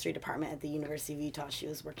in the history department at the University of Utah. She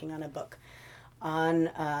was working on a book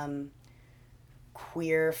on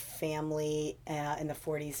queer family in the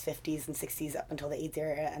 40s, 50s, and 60s up until the AIDS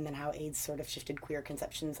era, and then how AIDS sort of shifted queer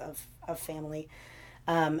conceptions of family.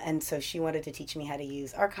 And so she wanted to teach me how to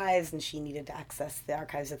use archives, and she needed to access the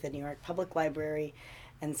archives at the New York Public Library.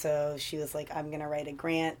 And so she was like, I'm going to write a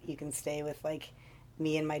grant. You can stay with like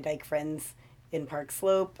me and my dyke friends in Park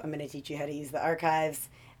Slope. I'm going to teach you how to use the archives.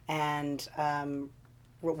 And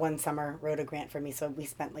one summer wrote a grant for me. So we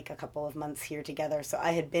spent like a couple of months here together. So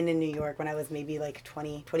I had been in New York when I was maybe like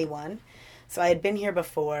 20, 21. So I had been here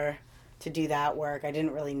before to do that work. I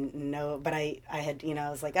didn't really know, but I had,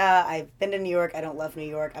 I was like, I've been to New York. I don't love New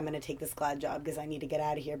York. I'm going to take this GLAAD job because I need to get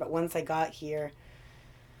out of here. But once I got here,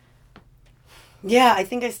 yeah, I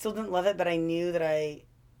think I still didn't love it, but I knew that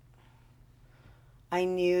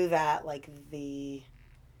like the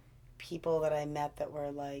people that I met that were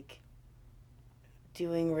like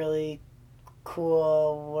doing really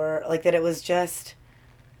cool work, like that it was just,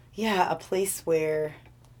 a place where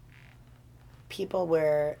people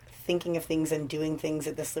were thinking of things and doing things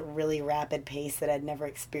at this really rapid pace that I'd never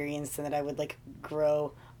experienced, and that I would like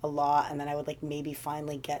grow a lot, and then I would like maybe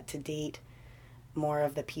finally get to date more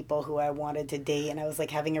of the people who I wanted to date. And I was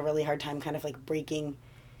like having a really hard time kind of like breaking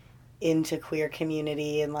into queer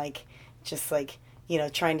community and like just like,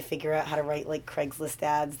 trying to figure out how to write like Craigslist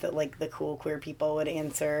ads that like the cool queer people would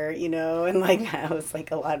answer, and like that was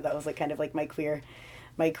like a lot of that was like kind of like my queer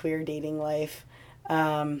dating life.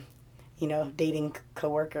 Dating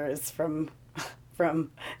coworkers from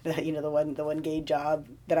the one gay job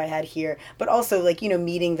that I had here, but also like,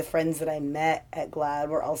 meeting the friends that I met at GLAAD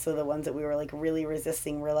were also the ones that we were like really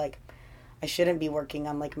resisting. We're like, I shouldn't be working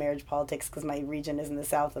on like marriage politics because my region is in the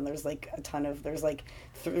South, and there's like there's like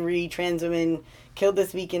 3 trans women killed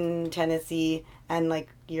this week in Tennessee, and like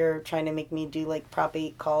you're trying to make me do like Prop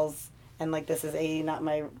 8 calls, and like this is not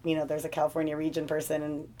my, there's a California region person,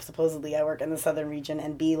 and supposedly I work in the Southern region,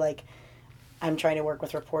 and B, like I'm trying to work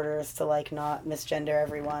with reporters to like not misgender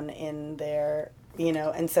everyone in their,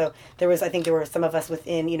 and so there were some of us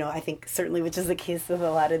within, I think certainly, which is the case with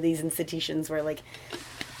a lot of these institutions where like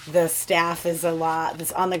the staff is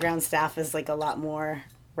this on the ground staff is like a lot more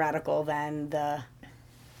radical than the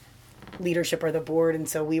leadership or the board. And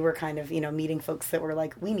so we were kind of, meeting folks that were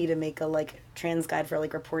like, we need to make a like trans guide for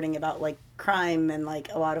like reporting about like crime, and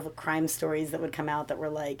like a lot of crime stories that would come out that were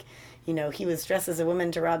like, he was dressed as a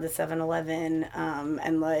woman to rob the 7-Eleven,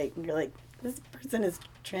 and like you're like, this person is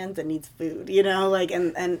trans and needs food, like,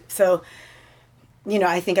 and so,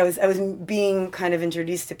 I think I was being kind of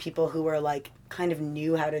introduced to people who were like kind of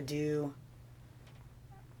knew how to do,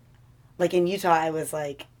 like in Utah I was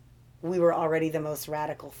like, we were already the most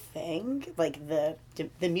radical thing, like the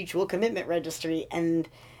mutual commitment registry, and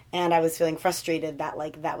I was feeling frustrated that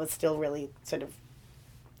like that was still really sort of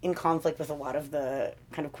in conflict with a lot of the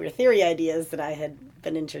kind of queer theory ideas that I had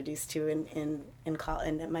been introduced to in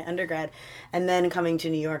my undergrad. And then coming to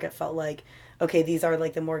New York, it felt like, okay, these are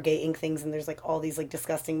like the more gay ink things, and there's like all these like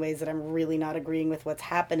disgusting ways that I'm really not agreeing with what's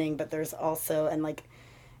happening, but there's also, and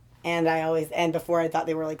before I thought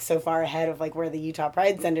they were like so far ahead of like where the Utah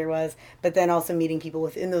Pride Center was, but then also meeting people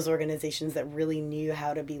within those organizations that really knew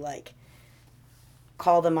how to be like,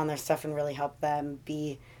 call them on their stuff and really help them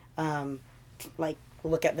be, like,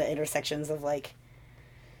 look at the intersections of like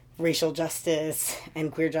racial justice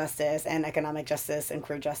and queer justice and economic justice and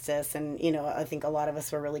queer justice. And, I think a lot of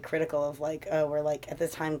us were really critical of like, we're like, at the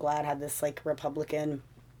time GLAAD had this like Republican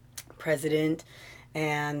president,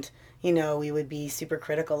 and, we would be super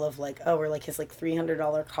critical of like, we're like his like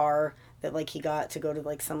 $300 car that like he got to go to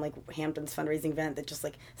like some like Hamptons fundraising event that just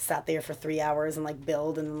like sat there for 3 hours and like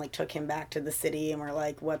billed, and then like took him back to the city. And we're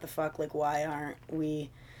like, what the fuck? Like, why aren't we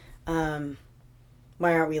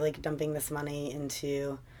like dumping this money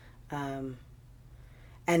into, and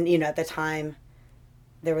at the time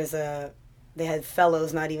they had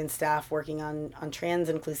fellows, not even staff, working on trans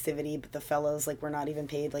inclusivity, but the fellows like were not even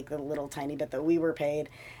paid like the little tiny bit that we were paid,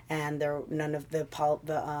 and there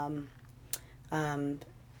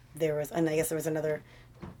was, and I guess there was another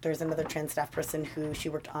trans staff person who she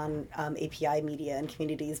worked on API media and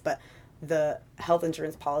communities, but the health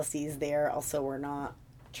insurance policies there also were not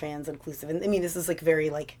trans inclusive. And I mean, this is like very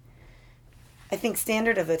like I think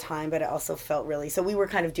standard of the time, but it also felt really, so we were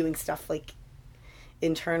kind of doing stuff like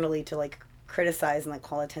internally to like criticize and like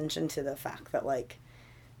call attention to the fact that like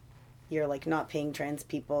you're like not paying trans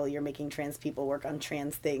people, you're making trans people work on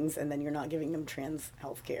trans things, and then you're not giving them trans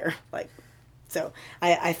healthcare. Like, so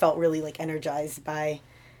I felt really like energized by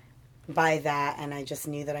that, and I just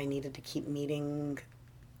knew that I needed to keep meeting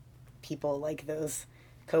people like those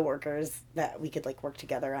coworkers that we could like work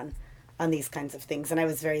together on these kinds of things. And I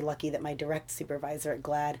was very lucky that my direct supervisor at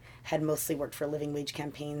GLAAD had mostly worked for living wage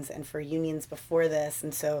campaigns and for unions before this,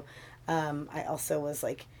 and so I also was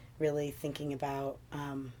like really thinking about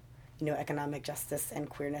economic justice and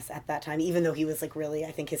queerness at that time, even though he was like really,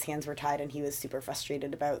 I think his hands were tied and he was super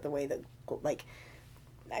frustrated about the way that like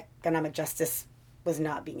economic justice was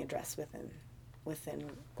not being addressed within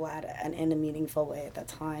GLAAD and in a meaningful way at that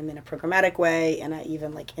time, in a programmatic way, in a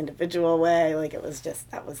even like individual way. Like it was just,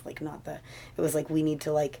 that was like not the, it was like we need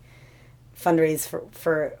to like fundraise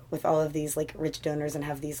for with all of these like rich donors and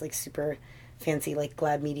have these like super fancy like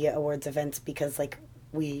GLAAD Media Awards events because like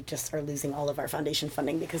we just are losing all of our foundation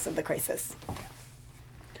funding because of the crisis.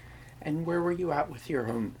 And where were you at with your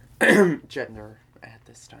own gender at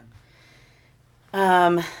this time?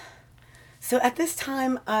 So at this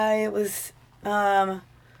time, I was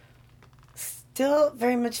still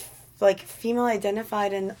very much like female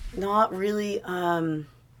identified and not really, I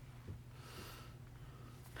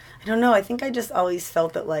don't know, I think I just always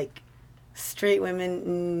felt that like straight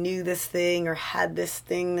women knew this thing or had this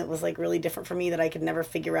thing that was like really different from me that I could never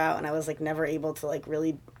figure out, and I was like never able to like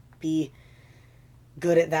really be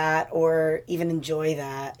good at that or even enjoy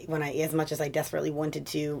that when as much as I desperately wanted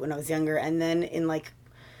to when I was younger. And then in like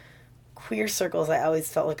queer circles, I always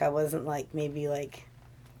felt like I wasn't like maybe like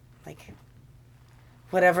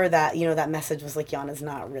whatever that, that message was like, Yana's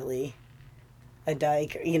not really a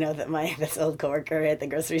dyke, that this old coworker at the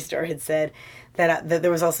grocery store had said that there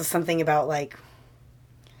was also something about like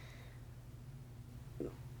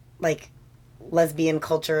lesbian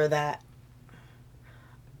culture that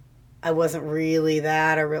I wasn't really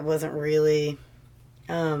that, or it wasn't really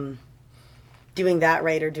doing that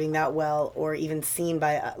right or doing that well, or even seen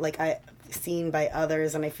by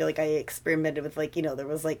others. And I feel like I experimented with like, there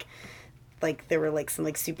was like there were like some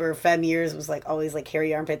like super femme years, was like always like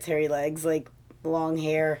hairy armpits, hairy legs, like long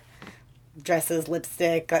hair, dresses,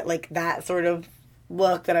 lipstick, like that sort of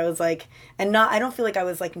look that I was like, and I don't feel like I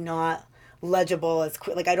was like not legible as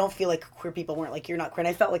queer. Like I don't feel like queer people weren't like, you're not queer. And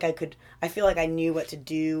I felt like I feel like I knew what to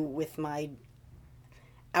do with my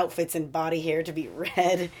outfits and body hair to be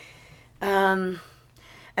read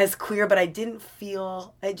as queer, but I didn't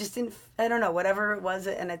feel, I don't know, whatever it was,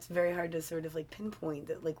 and it's very hard to sort of like pinpoint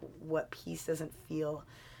that like what piece doesn't feel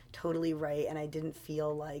totally right. And I didn't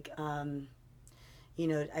feel like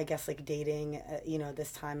I guess like dating,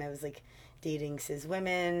 this time I was like dating cis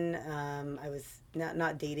women. I was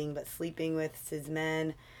not dating, but sleeping with cis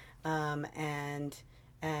men, and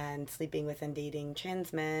sleeping with and dating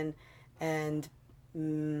trans men, and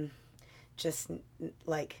just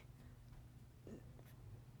like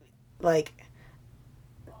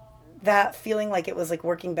that feeling like it was like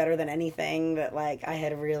working better than anything that like I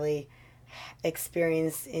had really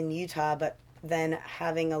experienced in Utah, but then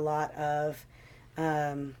having a lot of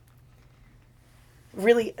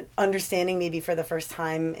really understanding maybe for the first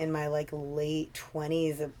time in my like late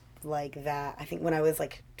 20s of like that. I think when I was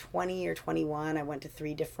like 20 or 21, I went to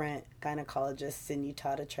 3 different gynecologists in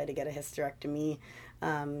Utah to try to get a hysterectomy.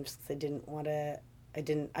 Just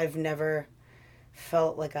 'cause I've never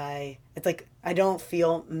felt like it's like I don't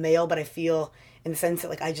feel male, but I feel in the sense that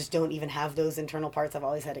like I just don't even have those internal parts. I've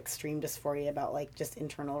always had extreme dysphoria about like just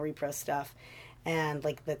internal repro stuff, and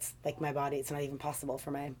like that's like my body, it's not even possible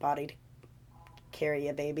for my body to carry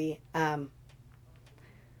a baby,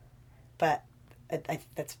 but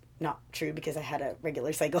that's not true because I had a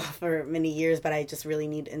regular cycle for many years. But I just really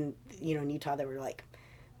need, in Utah they were like,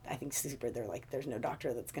 I think they're like, there's no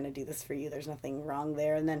doctor that's going to do this for you, there's nothing wrong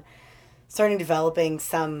there. And then starting developing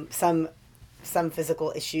some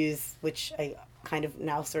physical issues, which I kind of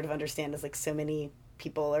now sort of understand as like so many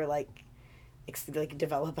people are like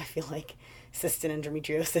develop, I feel like, cyst and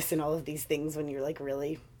endometriosis and all of these things when you're like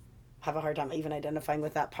really have a hard time even identifying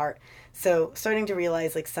with that part. So starting to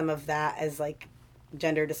realize like some of that as like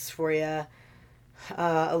gender dysphoria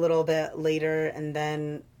a little bit later, and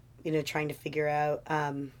then trying to figure out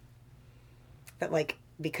that like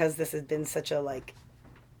because this has been such a like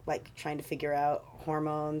trying to figure out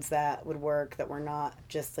hormones that would work, that were not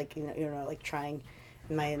just like like trying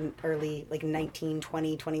in my early like 19,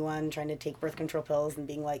 20, 21 trying to take birth control pills and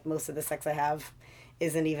being like, most of the sex I have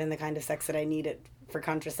isn't even the kind of sex that I need it for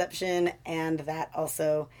contraception. And that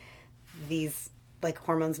also these like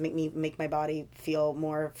hormones make my body feel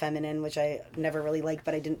more feminine, which I never really liked,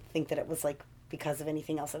 but I didn't think that it was like because of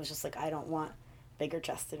anything else. I was just like, I don't want bigger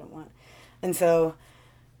chest. I don't want, and so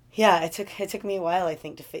yeah, it took me a while, I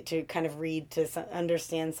think, to kind of read, to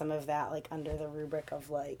understand some of that, like under the rubric of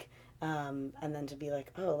like, and then to be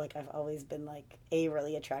like, oh, like I've always been like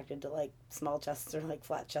really attracted to like small chests or like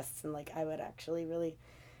flat chests, and like I would actually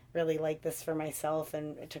really like this for myself.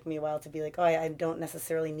 And it took me a while to be like, oh, I don't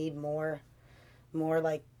necessarily need more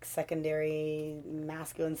like secondary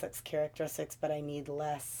masculine sex characteristics, but I need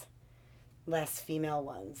less female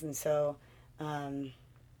ones. And so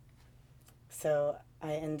so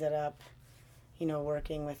I ended up,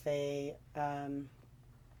 working with a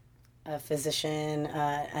physician,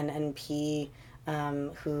 an NP,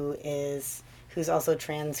 who's also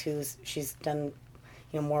trans, she's done,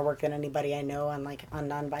 more work than anybody I know on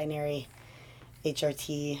non-binary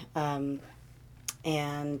HRT,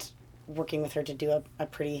 and working with her to do a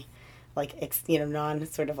pretty non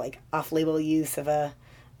sort of like off-label use of a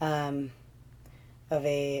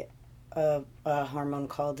hormone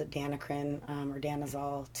called danacrin, or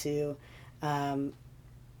danazol,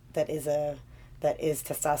 that is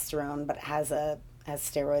testosterone, but has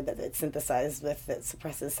steroid that it's synthesized with that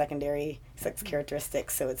suppresses secondary sex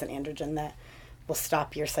characteristics. So it's an androgen that will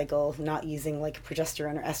stop your cycle, not using like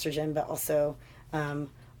progesterone or estrogen, but also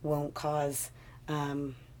won't cause.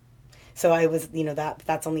 So I was,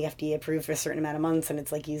 that's only FDA approved for a certain amount of months, and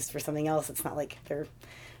it's like used for something else. It's not like they're,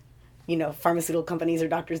 pharmaceutical companies or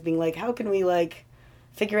doctors being like, how can we like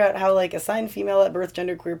figure out how like assigned female at birth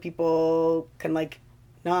genderqueer people can like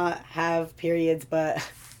not have periods, but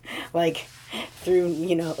like through,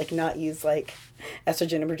 like not use like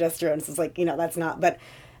estrogen and progesterone. So it's like, that's not, but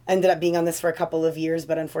I ended up being on this for a couple of years,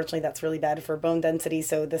 but unfortunately that's really bad for bone density.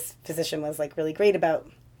 So this physician was like really great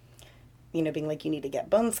about, being like, you need to get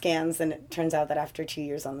bone scans. And it turns out that after 2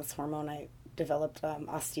 years on this hormone, I developed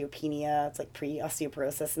osteopenia. It's like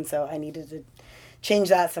pre-osteoporosis. And so I needed to change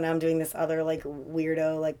that. So now I'm doing this other like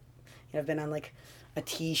weirdo, like, I've been on like a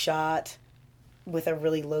T shot with a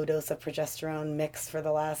really low dose of progesterone mix for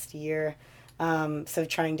the last year. So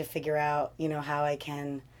trying to figure out, how I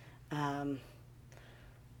can, how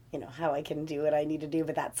I can do what I need to do.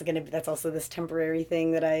 But that's also this temporary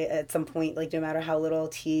thing that I, at some point, like no matter how little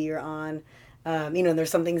T you're on, there's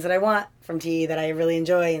some things that I want from T that I really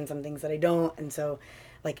enjoy and some things that I don't. And so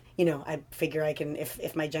like, I figure I can,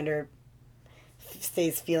 if my gender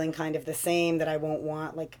stays feeling kind of the same, that I won't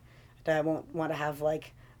want to have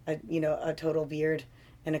like a total beard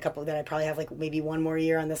in a couple, that I probably have like maybe one more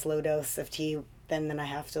year on this low dose of T, then I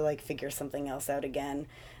have to like figure something else out again.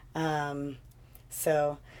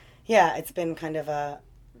 So yeah, it's been kind of a,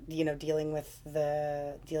 dealing with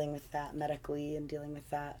that medically, and dealing with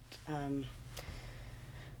that,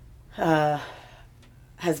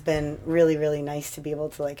 has been really, really nice to be able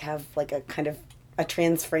to like have like a kind of a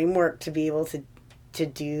trans framework to be able to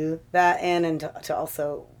do that in, and to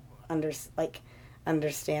also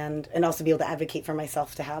understand and also be able to advocate for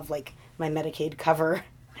myself to have like my Medicaid cover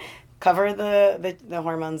the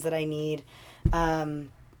hormones that I need.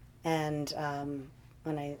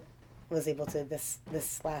 When I was able to this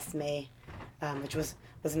last May, which was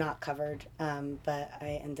not covered, but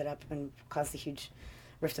I ended up, and caused a huge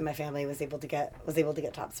rift in my family, was able to get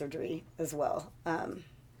top surgery as well,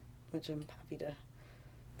 which I'm happy to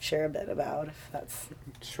share a bit about, if that's...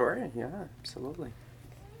 Sure, yeah, absolutely.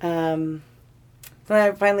 So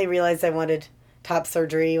I finally realized I wanted top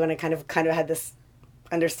surgery when I kind of had this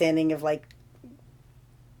understanding of like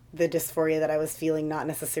the dysphoria that I was feeling, not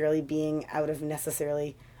necessarily being out of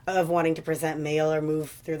necessarily of wanting to present male or move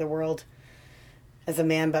through the world as a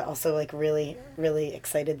man, but also like really, really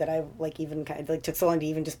excited that I like even kind of like took so long to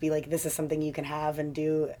even just be like, this is something you can have and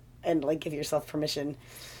do, and like give yourself permission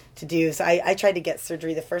to do. So I tried to get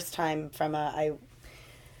surgery the first time from I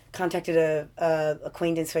contacted a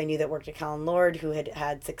acquaintance who I knew that worked at Callan Lord, who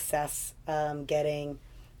had success getting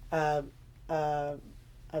like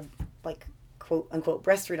quote unquote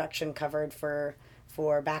breast reduction covered for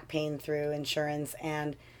back pain through insurance,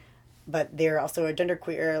 but they're also a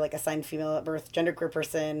genderqueer, like assigned female at birth genderqueer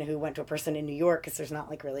person who went to a person in New York, because there's not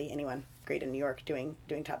like really anyone great in New York doing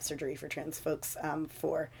top surgery for trans folks,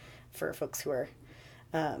 for folks who are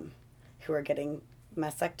getting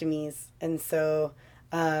mastectomies. And so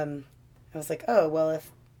I was like, oh, well,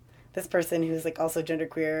 if this person who's like also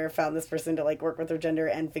genderqueer found this person to like work with their gender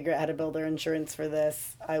and figure out how to build their insurance for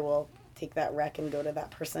this, I will take that rec and go to that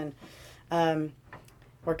person.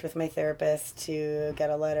 Worked with my therapist to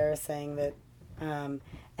get a letter saying that, and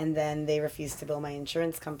then they refused to bill my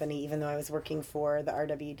insurance company, even though I was working for the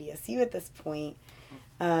RWDSU at this point.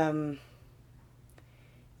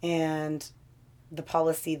 and the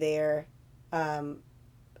policy there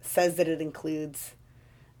says that it includes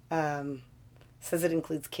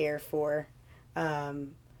care for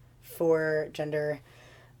gender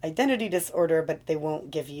identity disorder, but they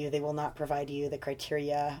will not provide you the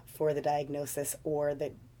criteria for the diagnosis or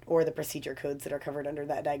the procedure codes that are covered under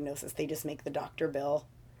that diagnosis. They just make the doctor bill,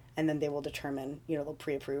 and then they will determine, they'll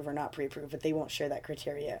pre-approve or not pre-approve, but they won't share that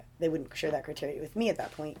criteria. They wouldn't share that criteria with me at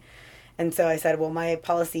that point. And so I said, well, my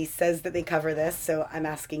policy says that they cover this, so I'm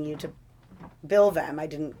asking you to bill them. I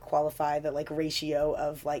didn't qualify the ratio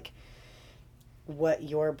of what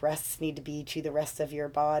your breasts need to be to the rest of your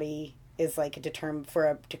body is determined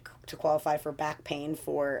to qualify for back pain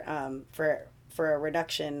for a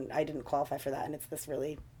reduction. I didn't qualify for that, and it's this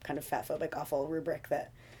really kind of fatphobic, awful rubric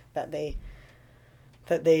that they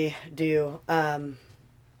do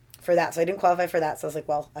for that. So I didn't qualify for that. So I was like,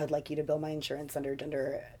 well, I'd like you to bill my insurance under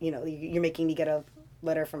gender. You're making me get a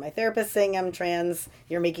letter from my therapist saying I'm trans.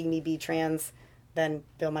 You're making me be trans. Then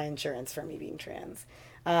bill my insurance for me being trans.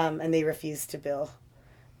 And they refused to bill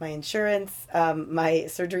my insurance. My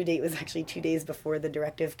surgery date was actually 2 days before the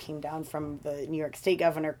directive came down from the New York State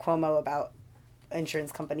Governor Cuomo about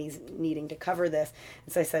insurance companies needing to cover this.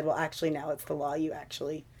 And so I said, well, actually now it's the law.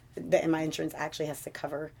 And my insurance actually has to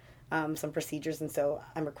cover some procedures, and so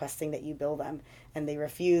I'm requesting that you bill them. And they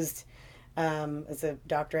refused. As a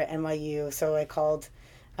doctor at NYU, so I called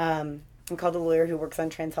a lawyer who works on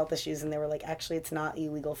trans health issues, and they were like, actually, it's not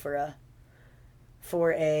illegal for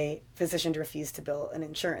a physician to refuse to bill an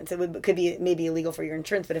insurance. Could be maybe illegal for your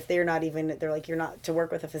insurance, but if they're like, you're not to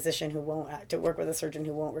work with a physician to work with a surgeon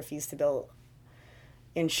who won't refuse to bill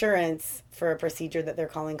insurance for a procedure that they're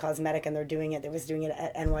calling cosmetic, and they was doing it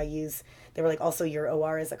at NYU's. They were like, also your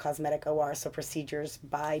OR is a cosmetic OR, so procedures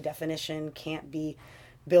by definition can't be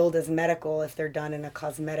billed as medical if they're done in a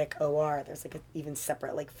cosmetic OR. There's an even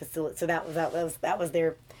separate facility. So that was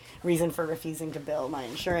their reason for refusing to bill my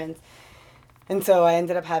insurance. And so I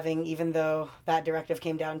ended up having, even though that directive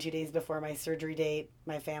came down 2 days before my surgery date,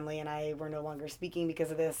 my family and I were no longer speaking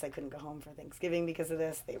because of this. I couldn't go home for Thanksgiving because of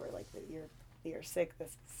this. They were like, you're sick.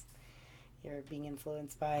 You're being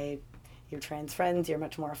influenced by your trans friends. You're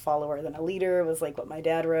much more a follower than a leader, was what my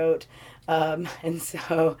dad wrote. And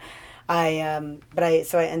so I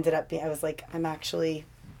ended up I was like, I'm actually,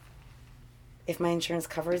 if my insurance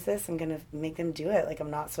covers this, I'm going to make them do it.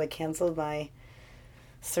 I'm not. So I canceled my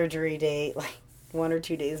surgery date 1 or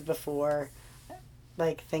 2 days before,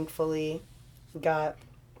 thankfully got,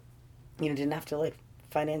 didn't have to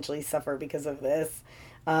financially suffer because of this.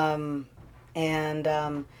 And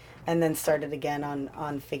then started again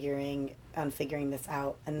on figuring this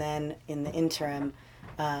out. And then in the interim,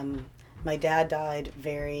 my dad died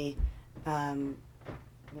very,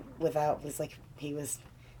 he was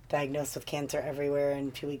diagnosed with cancer everywhere,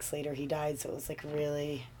 and 2 weeks later he died. So it was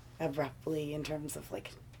really abruptly in terms of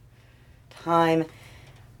time.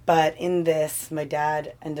 But in this, my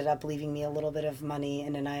dad ended up leaving me a little bit of money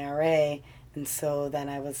in an IRA. And so then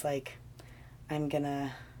I was like, I'm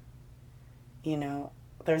gonna,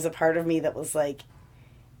 there's a part of me that was like,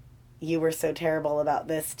 you were so terrible about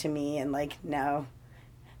this to me, and now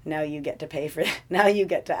you get to pay for it. Now you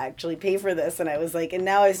get to actually pay for this. And I was like, and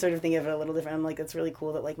now I sort of think of it a little different. I'm like, it's really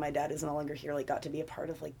cool that my dad is no longer here, got to be a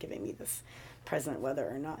part of giving me this present, whether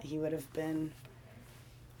or not he would have been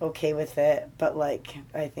okay with it. But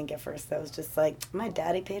I think at first I was just like, my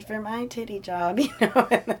daddy paid for my titty job, and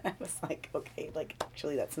then I was like, okay,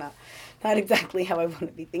 actually that's not exactly how I want to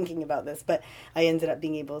be thinking about this. But I ended up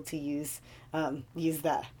being able to use that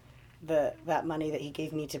money that he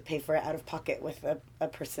gave me to pay for it out of pocket with a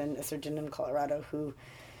surgeon in Colorado who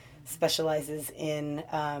specializes in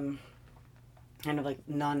kind of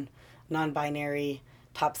non-binary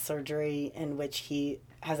top surgery, in which he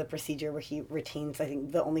has a procedure where he retains, I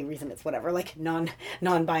think the only reason it's whatever,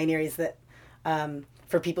 non-binaries that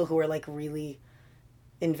for people who are really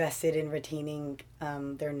invested in retaining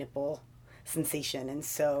their nipple sensation. And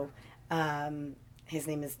so his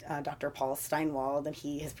name is Dr. Paul Steinwald, and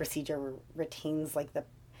his procedure retains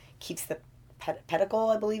keeps the pedicle,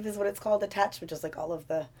 I believe is what it's called, attached, which is all of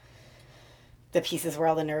the pieces where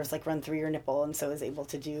all the nerves run through your nipple, and so is able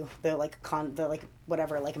to do the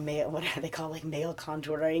male, what they call male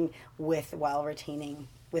contouring while retaining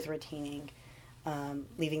leaving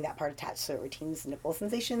that part attached so it retains nipple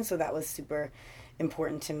sensation. So that was super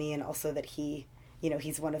important to me, and also that he's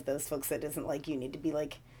one of those folks that isn't you need to be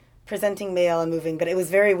presenting male and moving. But it was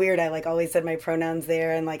very weird. I always said my pronouns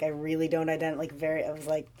there, and I really don't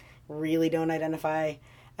really don't identify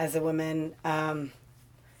as a woman.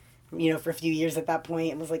 For a few years at that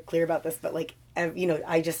point, it was clear about this, but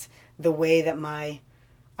I just, the way that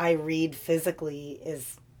I read physically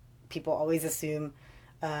is, people always assume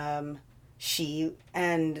she,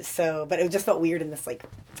 and so, but it just felt weird in this like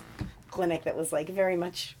clinic that was like very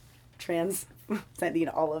much trans,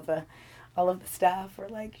 all of the staff were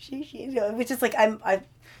like she, which is like I'm like,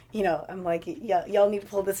 yeah, y'all need to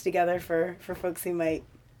pull this together for folks who might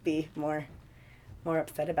be more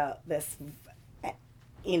upset about this,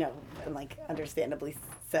 and like understandably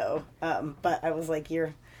so. But I was like,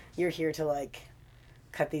 you're here to like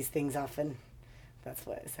cut these things off, and that's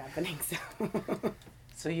what is happening.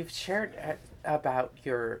 So you've shared about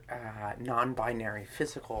your non-binary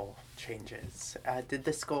physical changes. Did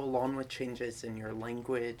this go along with changes in your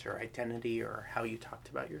language or identity or how you talked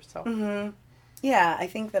about yourself? Mm-hmm. Yeah, I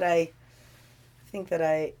think that I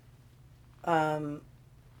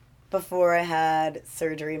before I had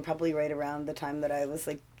surgery, and probably right around the time that I was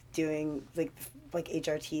like doing like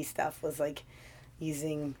HRT stuff, was like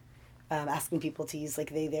using asking people to use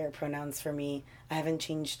like they their pronouns for me. I haven't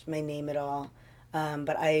changed my name at all.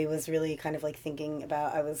 But I was really kind of like thinking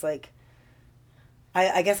about, I was like,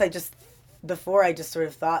 I guess before I just sort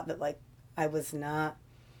of thought that like I was not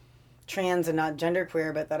trans and not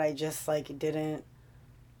genderqueer, but that I just like didn't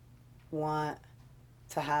want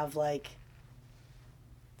to have like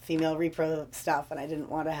female repro stuff, and I didn't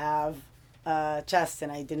want to have chest,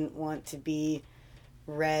 and I didn't want to be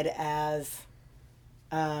read as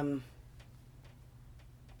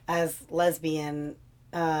lesbian,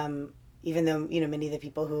 even though, many of the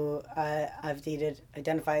people who I've dated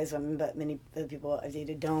identify as women, but many of the people I've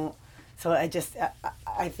dated don't. So I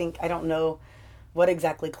think, I don't know what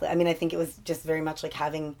exactly, I think it was just very much like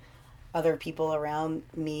having other people around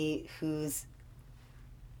me who's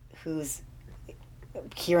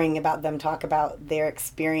hearing about them talk about their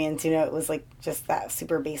experience, it was like just that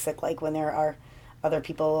super basic, like when there are other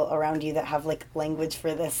people around you that have like language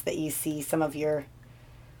for this, that you see some of your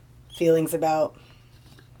feelings about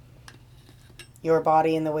your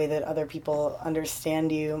body and the way that other people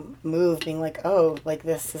understand you move, being like, oh, like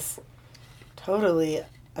this is totally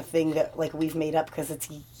a thing that like we've made up because it's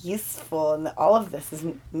useful, and that all of this is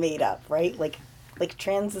made up, right? Like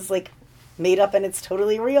trans is like made up, and it's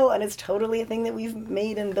totally real, and it's totally a thing that we've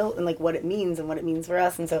made and built, and like what it means for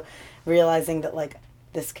us. And so realizing that like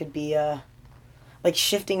this could be like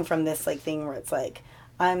shifting from this like thing where it's like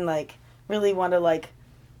I'm like really want to like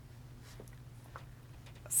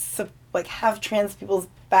have trans people's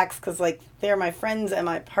backs because like they're my friends and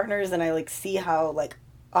my partners, and I like see how like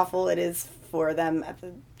awful it is for them at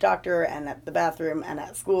the doctor and at the bathroom and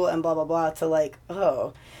at school and blah blah blah, to like,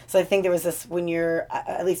 oh. So I think there was this, when you're,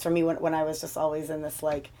 at least for me, when I was just always in this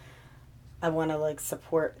like, I want to like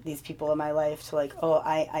support these people in my life, to like, oh,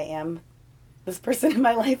 I am this person in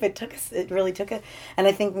my life. It really took it. And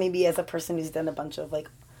I think maybe as a person who's done a bunch of like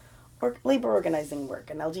labor organizing work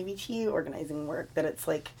and LGBT organizing work, that it's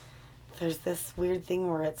like there's this weird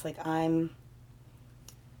thing where it's like I'm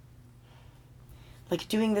like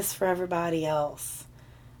doing this for everybody else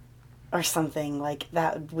or something like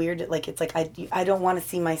that weird. Like it's like I don't want to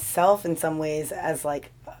see myself in some ways as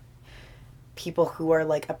like people who are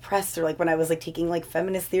like oppressed, or like when I was like taking like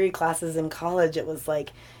feminist theory classes in college, it was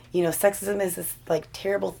like, sexism is this like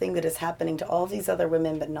terrible thing that is happening to all these other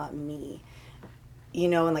women but not me.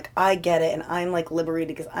 And like I get it, and I'm like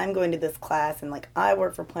liberated because I'm going to this class, and like I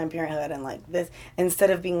work for Planned Parenthood, and like this, instead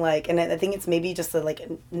of being like, and I think it's maybe just a, like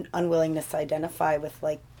an unwillingness to identify with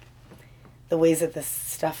like the ways that this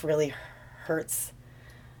stuff really hurts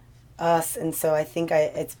us. And so I think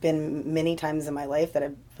it's been many times in my life that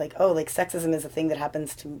I'm like, oh, like sexism is a thing that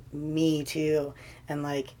happens to me too, and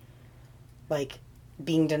like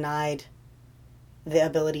being denied the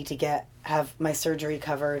ability to have my surgery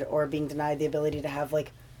covered, or being denied the ability to have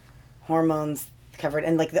like hormones covered.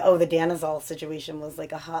 And like the Danazol situation was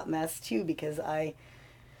like a hot mess too, because I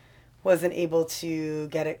wasn't able to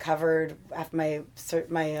get it covered after my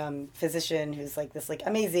physician, who's like this like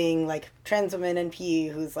amazing like trans woman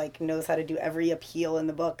NP, who's like knows how to do every appeal in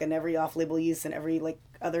the book and every off-label use and every like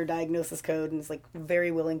other diagnosis code, and is like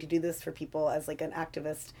very willing to do this for people as like an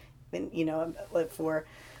activist, and for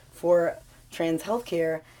trans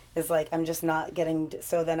healthcare, is like I'm just not getting.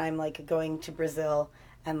 So then I'm like going to Brazil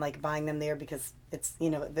and like buying them there, because it's the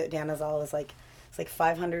Danazol is like it's like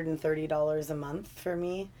 $530 a month for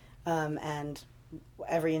me, and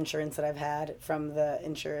every insurance that I've had from the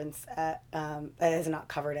insurance has not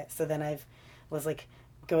covered it. So then was like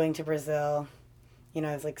going to Brazil, I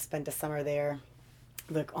was like spent a summer there,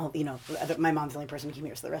 like all my mom's the only person who came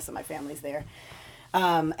here, so the rest of my family's there.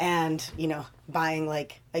 And, buying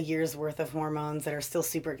like a year's worth of hormones that are still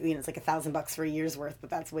super, it's like $1,000 for a year's worth, but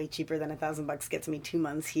that's way cheaper than $1,000 gets me 2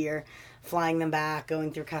 months here, flying them back,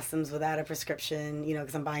 going through customs without a prescription,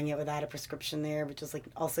 because I'm buying it without a prescription there, which is like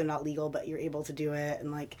also not legal, but you're able to do it.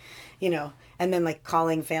 And like, and then like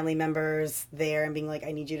calling family members there and being like,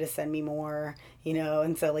 I need you to send me more,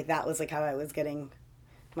 and so like that was like how I was getting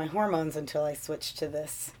my hormones until I switched to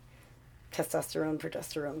this testosterone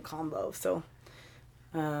progesterone combo. So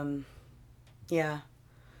yeah,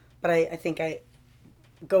 but I think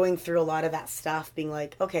going through a lot of that stuff, being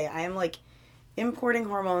like, okay, I am like importing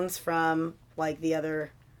hormones from like the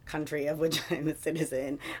other country of which I'm a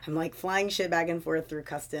citizen. I'm like flying shit back and forth through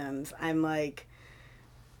customs. I'm like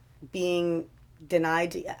being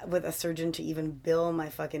denied with a surgeon to even bill my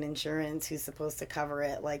fucking insurance who's supposed to cover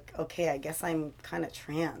it. Like, okay, I guess I'm kind of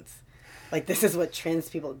trans. Like, this is what trans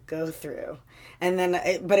people go through. And then,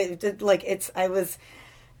 I was,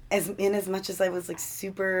 as much as I was like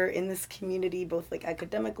super in this community, both like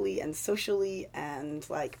academically and socially and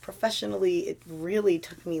like professionally, it really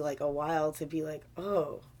took me like a while to be like,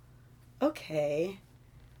 oh, okay.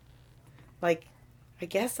 Like, I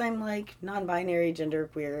guess I'm like non-binary,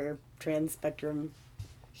 genderqueer, trans spectrum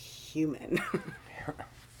human.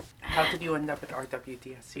 How did you end up at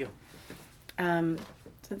RWDSU?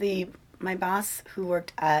 My boss who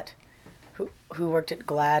worked at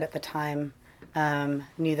GLAAD at the time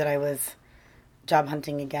knew that I was job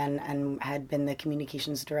hunting again and had been the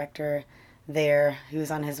communications director there. He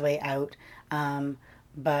was on his way out,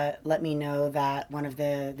 but let me know that one of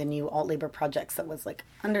the new alt labor projects that was like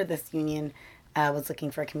under this union was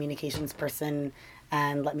looking for a communications person,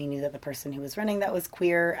 and let me know that the person who was running that was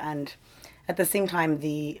queer. And at the same time,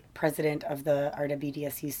 the president of the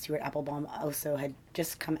RWDSU, Stuart Applebaum, also had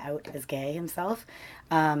just come out as gay himself.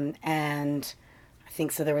 And I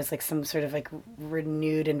think so there was like some sort of like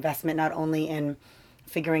renewed investment, not only in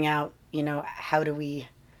figuring out, how do we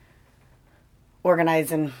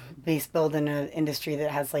organize and build in an industry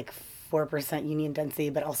that has like 4% union density,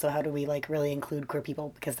 but also how do we like really include queer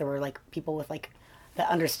people, because there were like people with like that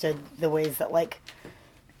understood the ways that like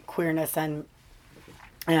queerness and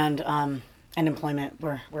employment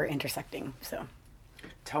were intersecting. So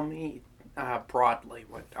tell me broadly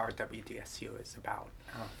what RWDSU is about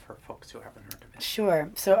for folks who haven't heard of it. Sure.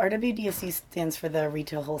 So RWDSU stands for the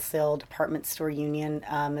Retail Wholesale Department Store Union.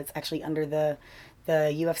 It's actually under the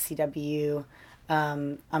UFCW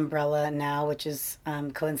umbrella now, which is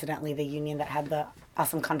coincidentally the union that had the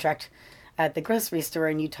awesome contract at the grocery store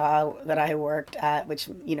in Utah that I worked at, which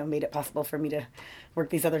made it possible for me to work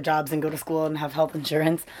these other jobs and go to school and have health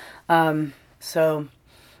insurance. But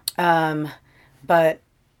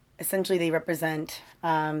essentially they represent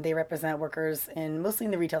workers mostly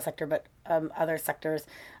in the retail sector, but other sectors,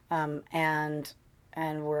 and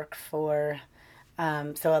work for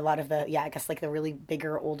so a lot of the, I guess like the really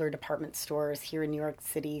bigger, older department stores here in New York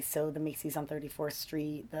City. So the Macy's on 34th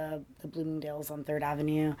Street, the Bloomingdale's on 3rd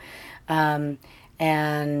Avenue. And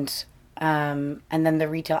then the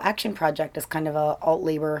Retail Action Project is kind of a alt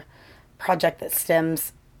labor project that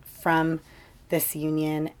stems from this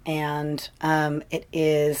union. And it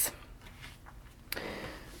is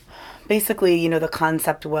basically, the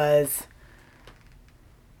concept was,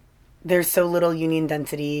 there's so little union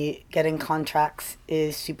density. Getting contracts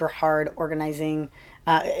is super hard. Organizing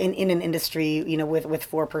in an industry, with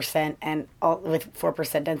 4% and with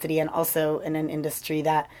 4% density, and also in an industry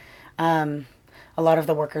that a lot of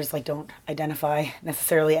the workers like don't identify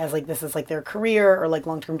necessarily as like this is like their career or like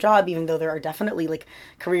long-term job, even though there are definitely like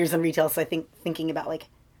careers in retail. So I think thinking about like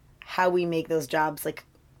how we make those jobs like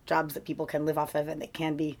jobs that people can live off of and that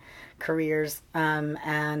can be careers,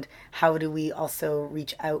 and how do we also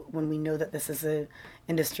reach out when we know that this is a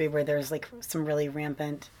industry where there's like some really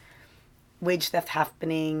rampant wage theft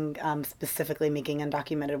happening, specifically making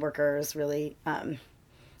undocumented workers really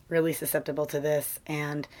susceptible to this,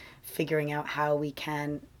 and figuring out how we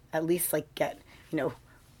can at least like get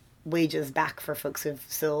wages back for folks who've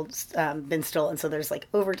been stolen. So there's like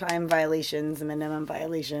overtime violations, minimum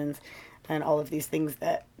violations, and all of these things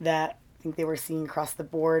that I think they were seeing across the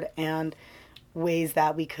board, and ways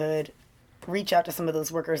that we could reach out to some of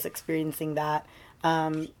those workers experiencing that,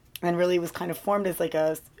 and really was kind of formed as like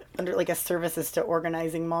under a services to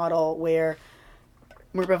organizing model, where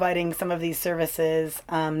we're providing some of these services,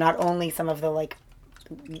 not only some of the like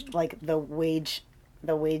the wage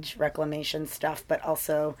reclamation stuff, but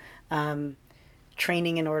also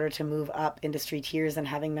training in order to move up industry tiers, and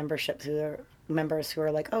having members who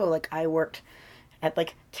are like, oh, like I worked at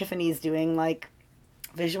like Tiffany's doing like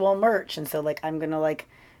visual merch, and so like I'm gonna like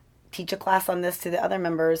teach a class on this to the other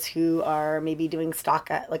members who are maybe doing stock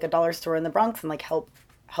at like a dollar store in the Bronx, and like help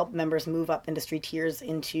members move up industry tiers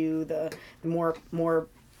into the more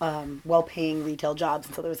well-paying retail jobs.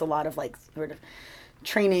 And so there's a lot of like sort of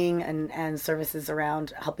training and services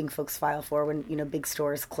around helping folks file for when, you know, big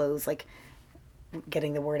stores close, like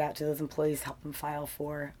getting the word out to those employees, help them file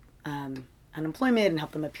for unemployment and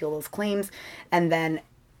help them appeal those claims. And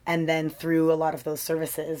then through a lot of those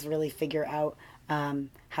services, really figure out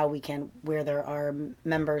how we can, where there are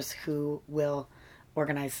members who will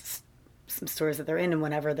organize some stores that they're in, and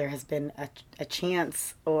whenever there has been a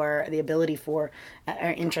chance or the ability for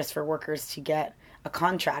or interest for workers to get a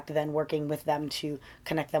contract, then working with them to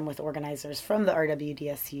connect them with organizers from the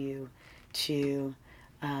RWDSU to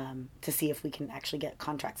see if we can actually get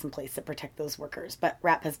contracts in place that protect those workers. But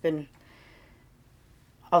RAP has been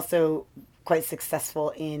also quite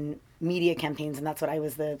successful in media campaigns, and that's what I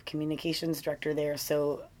was the communications director there.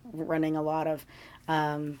 So running a lot of,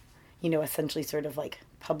 essentially sort of like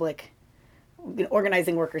public,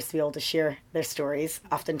 organizing workers to be able to share their stories.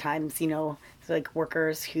 Oftentimes, it's like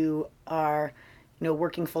workers who are,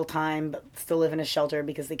 working full time but still live in a shelter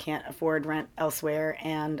because they can't afford rent elsewhere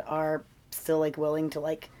and are still like willing to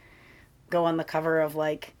like go on the cover of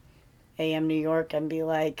like AM New York and be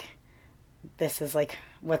like, this is like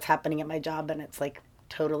what's happening at my job, and it's like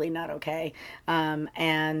totally not okay. So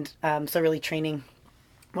really training,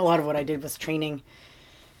 a lot of what I did was training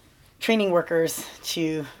workers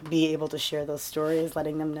to be able to share those stories,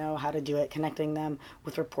 letting them know how to do it, connecting them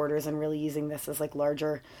with reporters, and really using this as like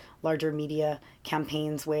larger media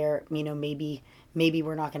campaigns where, maybe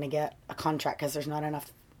we're not going to get a contract because there's not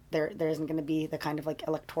enough, there isn't going to be the kind of like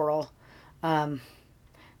electoral, it's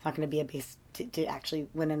not going to be a base to actually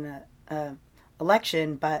win an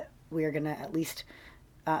election, but we are going to at least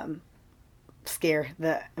scare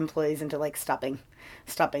the employees into like stopping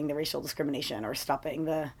the racial discrimination, or stopping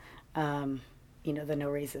the the no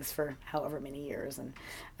raises for however many years.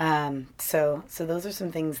 And so those are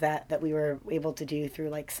some things that we were able to do through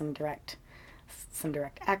like some direct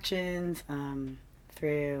actions,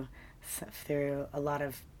 through a lot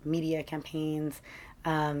of media campaigns,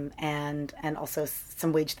 and also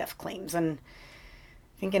some wage theft claims. And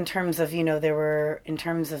I think in terms of, in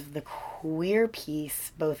terms of the queer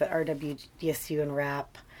piece, both at RWDSU and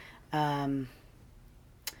RAP, there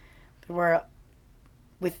were,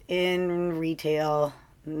 within retail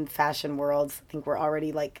and fashion worlds, I think we're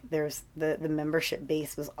already like, there's the membership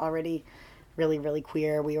base was already really, really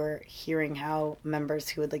queer. We were hearing how members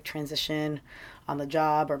who would like transition on the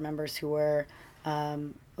job, or members who were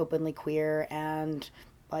openly queer and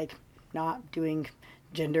like not doing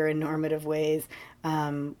gender in normative ways,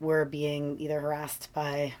 were being either harassed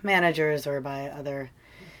by managers or by other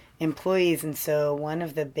employees. And so one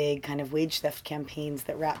of the big kind of wage theft campaigns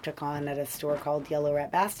that RAP took on at a store called Yellow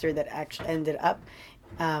Rat Bastard, that actually ended up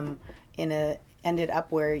in a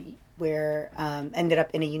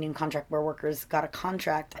union contract where workers got a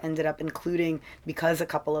contract, ended up including, because a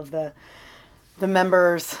couple of the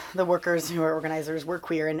members, the workers who are organizers, were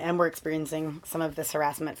queer and were experiencing some of this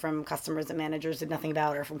harassment from customers that managers did nothing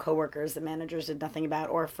about, or from coworkers that managers did nothing about,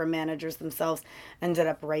 or from managers themselves, ended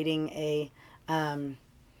up writing a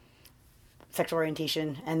sexual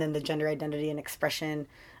orientation and then the gender identity and expression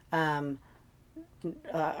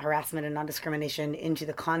harassment and non-discrimination into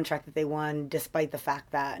the contract that they won, despite the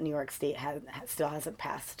fact that New York State still hasn't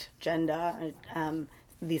passed gender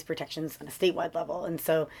these protections on a statewide level. And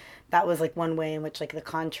so that was like one way in which like the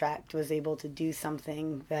contract was able to do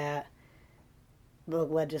something that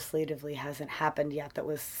legislatively hasn't happened yet, that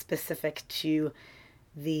was specific to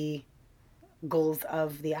the goals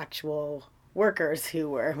of the actual workers who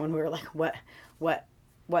were, when we were like, what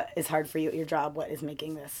is hard for you at your job, what is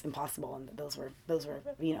making this impossible. And those were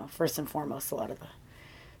first and foremost a lot of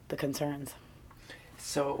the concerns.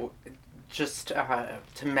 So just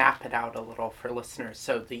to map it out a little for listeners,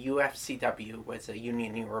 so the UFCW was a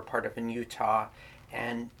union you were a part of in Utah,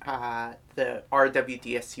 and the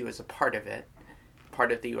RWDSU is a part of it,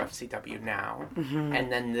 part of the UFCW now. Mm-hmm. And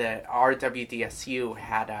then the RWDSU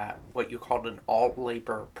had what you called an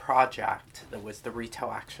all-labor project that was the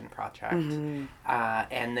Retail Action Project. Mm-hmm.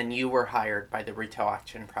 And then you were hired by the Retail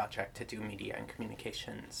Action Project to do media and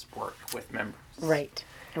communications work with members. Right.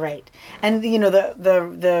 And,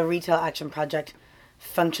 the Retail Action Project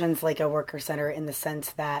functions like a worker center in the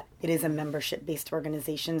sense that it is a membership-based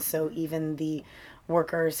organization. So even the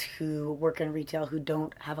workers who work in retail who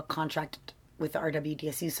don't have a contract with the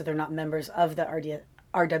RWDSU, so they're not members of the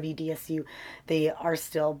RWDSU, they are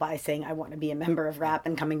still, by saying, I want to be a member of RAP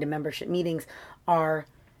and coming to membership meetings, are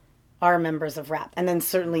members of RAP. And then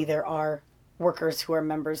certainly there are workers who are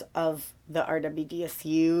members of the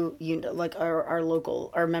RWDSU, like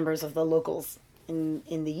our members of the locals in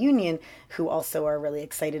the union, who also are really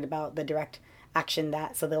excited about the direct action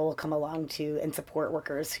so they'll come along to and support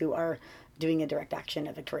workers who are doing a direct action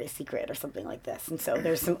at Victoria's Secret or something like this. And so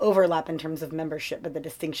there's some overlap in terms of membership, but the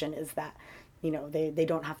distinction is that, they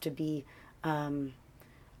don't have to be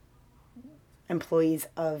employees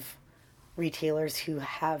of retailers who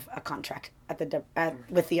have a contract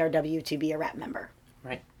with the RW to be a RAP member.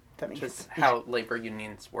 Right. Which is how labor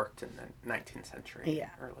unions worked in the 19th century,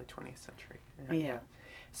 early 20th century. Yeah.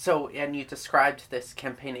 So, and you described this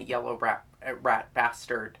campaign at Yellow Rat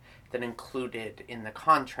Bastard that included in the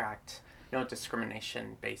contract no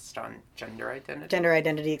discrimination based on gender identity. Gender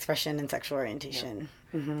identity, expression, and sexual orientation.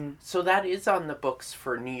 Yeah. Mm-hmm. So that is on the books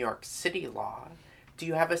for New York City law. Do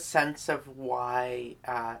you have a sense of why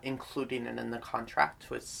including it in the contract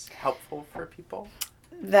was helpful for people?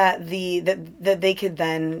 That they could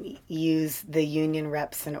then use the union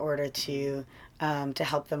reps in order to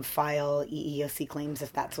help them file EEOC claims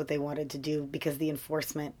if that's what they wanted to do, because the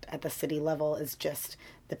enforcement at the city level is just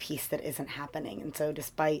the piece that isn't happening. And so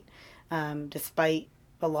despite the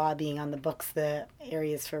law being on the books, the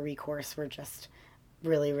areas for recourse were just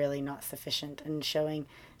really, really not sufficient, and showing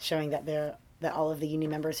that all of the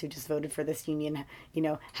union members who just voted for this union,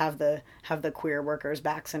 have the queer workers'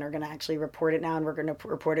 backs and are going to actually report it now, and we're going to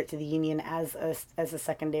report it to the union as a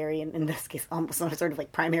secondary, and in this case, almost some sort of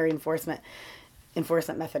like primary enforcement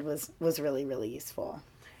method was really, really useful.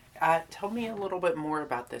 Tell me a little bit more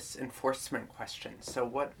about this enforcement question. So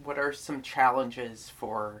what are some challenges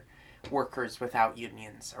for workers without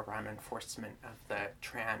unions around enforcement of the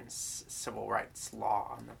trans civil rights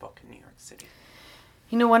law on the book in New York City?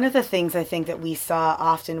 One of the things I think that we saw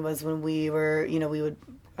often was when we were,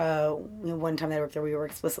 one time that I worked there, we were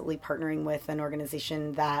explicitly partnering with an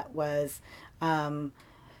organization that was,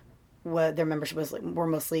 what their membership were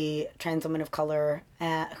mostly trans women of color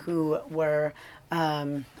who were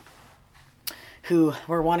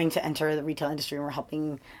wanting to enter the retail industry, and were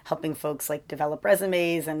helping folks like develop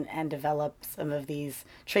resumes and develop some of these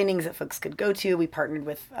trainings that folks could go to. We partnered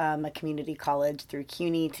with a community college through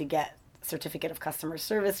CUNY to get certificate of customer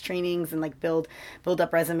service trainings and like build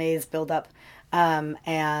up resumes, build up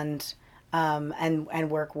and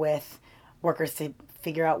work with workers to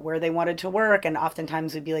figure out where they wanted to work. And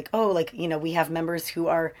oftentimes we'd be like, we have members who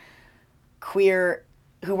are queer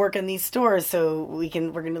who work in these stores, so we're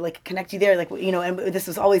going to like connect you there, and this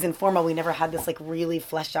was always informal. We never had this like really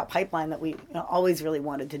fleshed out pipeline that we always really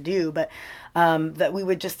wanted to do, but that we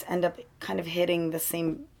would just end up kind of hitting the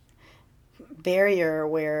same barrier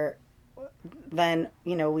where then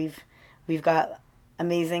we've got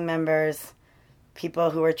amazing members,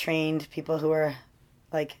 people who are trained, people who are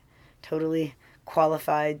like totally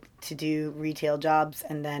qualified to do retail jobs,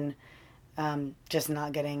 and then just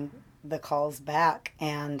not getting the calls back.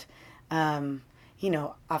 And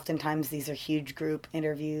oftentimes these are huge group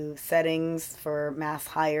interview settings for mass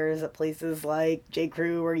hires at places like J.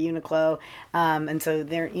 Crew or Uniqlo, and so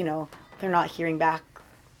they're not hearing back,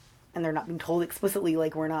 and they're not being told explicitly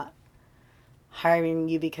like, we're not hiring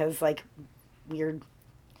you because like your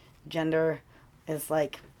gender is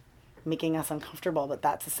like making us uncomfortable, but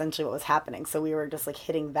that's essentially what was happening. So we were just like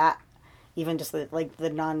hitting that, even just like the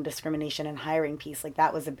non-discrimination and hiring piece, like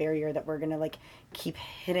that was a barrier that we're gonna like keep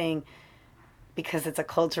hitting, because it's a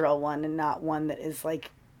cultural one and not one that is like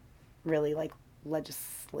really like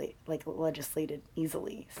legislated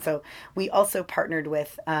easily. So we also partnered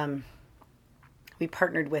with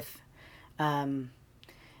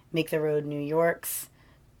Make the Road New York's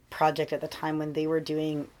project at the time when they were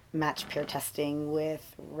doing match pair testing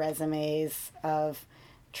with resumes of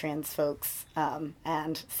trans folks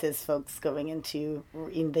and cis folks going into,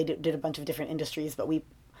 they did a bunch of different industries, but we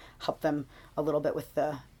helped them a little bit with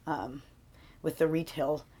the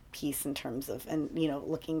retail piece in terms of, and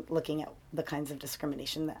looking at the kinds of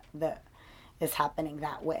discrimination that is happening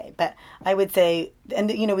that way. But I would say, and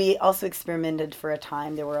we also experimented for a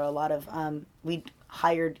time. There were a lot of we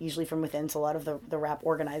hired usually from within, so a lot of the RAP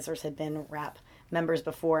organizers had been RAP members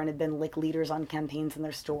before and had been like leaders on campaigns in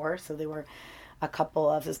their store. So there were a couple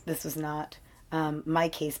of this was not my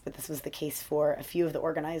case, but this was the case for a few of the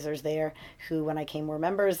organizers there who, when I came, were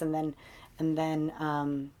members and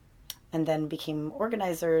then became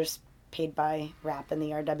organizers paid by RAP and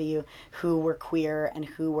the RW, who were queer and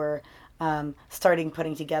who were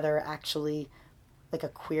putting together actually like a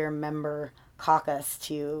queer member caucus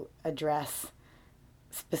to address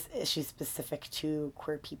issues specific to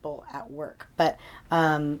queer people at work. But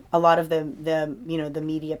a lot of the the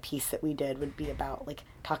media piece that we did would be about like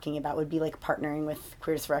partnering with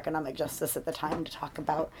Queers for Economic Justice at the time to talk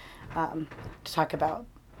about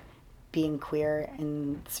being queer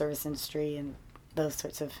in the service industry and those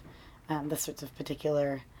sorts of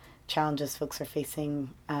particular challenges folks are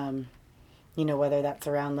facing. Whether that's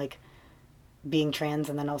around like being trans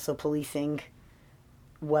and then also policing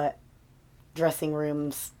what dressing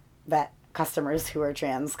rooms that customers who are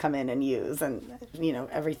trans come in and use, and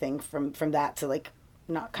everything from that to like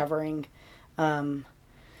healthcare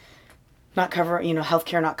not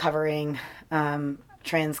covering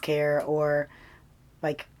trans care, or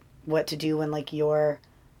like what to do when like your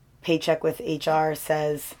paycheck with HR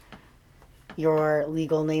says your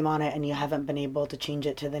legal name on it and you haven't been able to change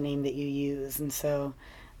it to the name that you use. And so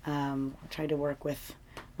try to work with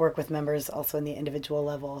members also in the individual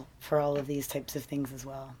level for all of these types of things as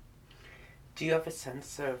well. Do you have a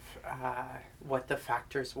sense of what the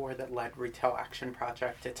factors were that led Retail Action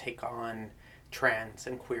Project to take on trans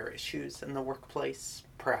and queer issues in the workplace,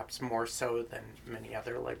 perhaps more so than many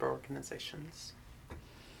other labor organizations?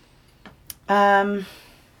 I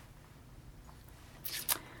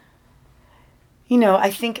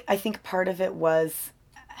think part of it was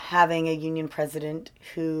having a union president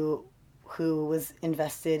who was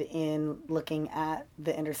invested in looking at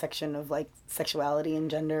the intersection of like sexuality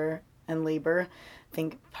and gender and labor. I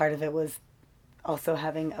think part of it was also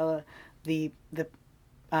having the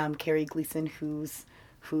Carrie Gleason who's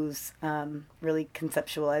really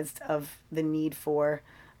conceptualized of the need for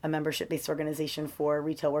a membership-based organization for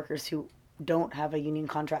retail workers who don't have a union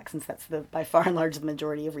contract, since that's by far and large the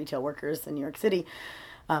majority of retail workers in New York City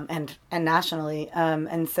and nationally.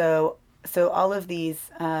 And so all of these,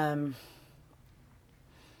 I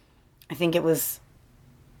think it was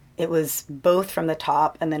both from the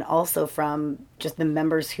top and then also from just the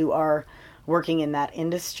members who are working in that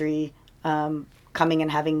industry coming and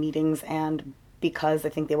having meetings, and because I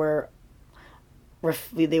think they were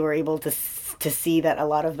able to see that a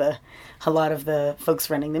lot of the folks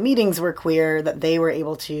running the meetings were queer, that they were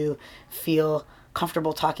able to feel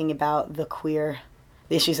comfortable talking about the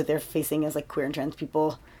issues that they're facing as like queer and trans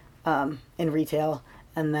people in retail,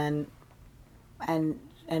 and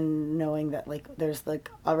knowing that like there's like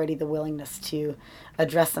already the willingness to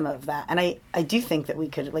address some of that. And I do think that we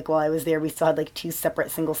could, like, while I was there, we still had like 2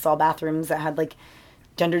 separate single stall bathrooms that had like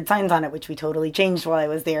gendered signs on it, which we totally changed while I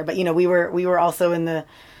was there. But we were also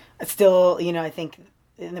still I think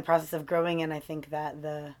in the process of growing, and I think that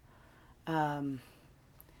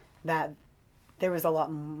that there was a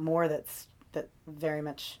lot more that very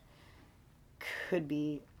much could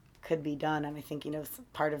be done. And I think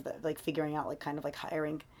part of the like figuring out like kind of like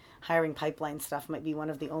hiring pipeline stuff might be one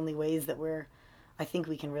of the only ways that I think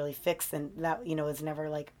we can really fix, and that is never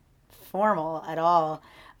like formal at all,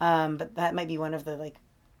 but that might be one of the like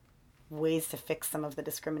ways to fix some of the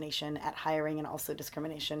discrimination at hiring, and also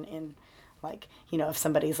discrimination in like if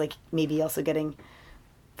somebody's like maybe also getting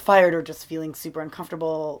fired or just feeling super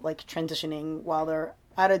uncomfortable like transitioning while they're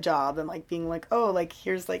at a job, and like being like, oh, like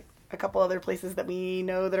here's like a couple other places that we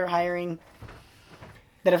know that are hiring,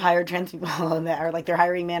 that have hired trans people and that are like their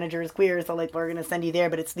hiring manager is queer, so like we're gonna send you there.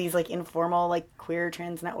 But it's these like informal like queer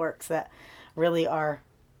trans networks that really are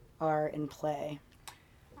in play.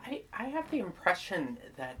 I have the impression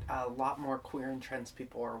that a lot more queer and trans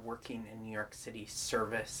people are working in New York City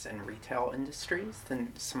service and retail industries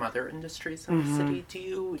than some other industries in the city.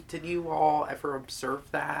 Did you all ever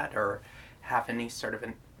observe that, or have any sort of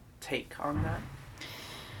a take on that?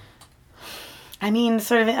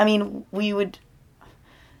 We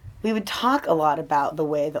would talk a lot about the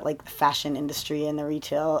way that like the fashion industry and the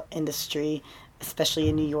retail industry, especially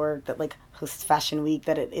in New York, that like hosts Fashion Week,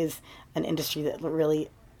 that it is an industry that really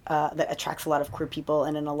that attracts a lot of queer people,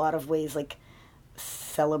 and in a lot of ways like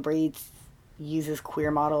celebrates, uses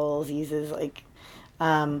queer models, uses like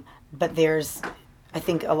but there's, I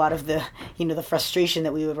think, a lot of the the frustration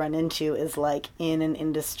that we would run into is like in an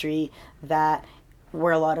industry that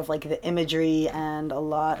where a lot of like the imagery and a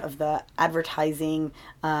lot of the advertising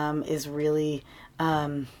is really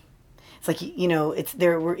it's like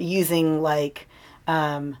we're using like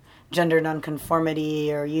gender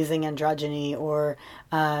nonconformity, or using androgyny, or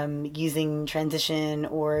using transition,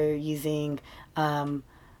 or using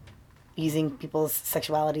people's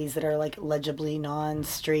sexualities that are like legibly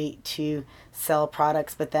non-straight to sell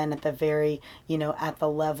products, but then at the very at the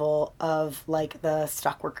level of like the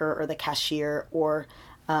stock worker or the cashier or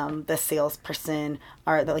the salesperson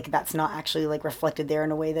are like that's not actually like reflected there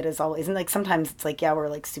in a way that is always. And like sometimes it's like, yeah, we're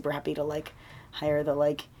like super happy to like hire the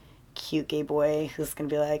like cute gay boy who's going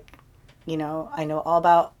to be like, you know, I know all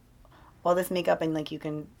about all this makeup and like you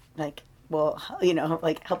can like, well, you know,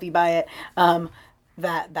 like help you buy it.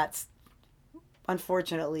 That's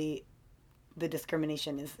unfortunately the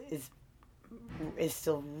discrimination is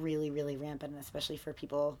still really, really rampant, especially for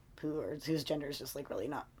people whose gender is just like really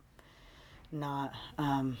not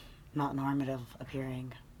normative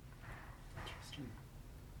appearing.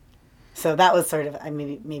 So that was sort of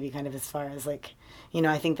maybe kind of as far as like, you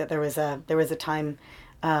know, I think that there was a time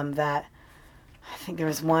that I think there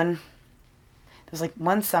was like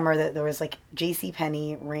one summer that there was like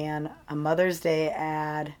JCPenney ran a Mother's Day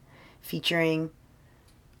ad featuring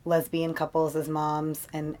lesbian couples as moms,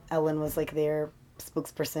 and Ellen was like their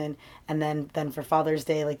spokesperson, and then for Father's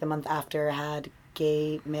Day, like the month after, had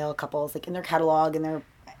gay male couples like in their catalog, in their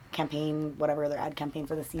campaign, whatever, their ad campaign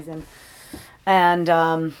for the season.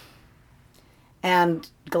 And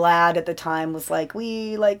Glad at the time was like,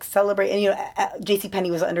 we like celebrate, and you know, JCPenney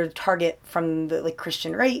was under target from the like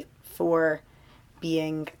Christian right for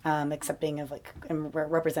being accepting of like and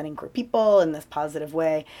representing queer people in this positive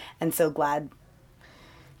way. And so Glad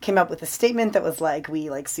came up with a statement that was like, we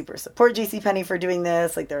like super support JCPenney for doing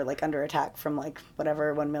this. Like they're like under attack from like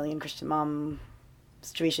whatever 1 million Christian mom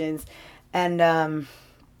situations. And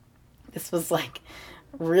this was like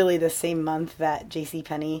really the same month that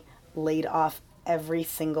JCPenney laid off every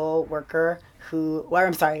single worker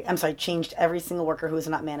changed every single worker who was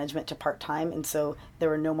not management to part-time. And so there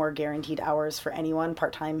were no more guaranteed hours for anyone.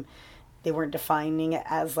 Part-time, they weren't defining it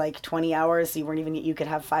as like 20 hours. So you could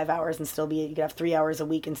have 5 hours and you could have 3 hours a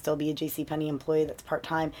week and still be a JCPenney employee that's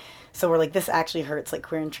part-time. So we're like, this actually hurts like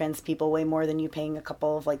queer and trans people way more than you paying a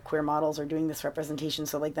couple of like queer models or doing this representation.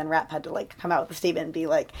 So like then RAP had to like come out with a statement and be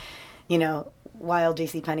like, you know, while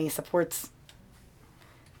JCPenney supports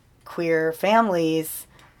queer families,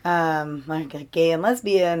 like gay and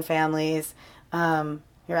lesbian families,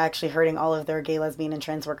 you're actually hurting all of their gay, lesbian, and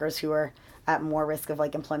trans workers who are at more risk of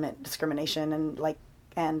like employment discrimination,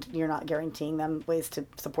 and you're not guaranteeing them ways to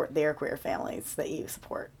support their queer families that you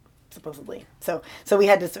support supposedly. So we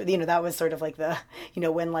had to, you know, that was sort of like the, you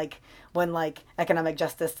know, when economic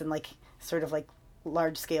justice and like sort of like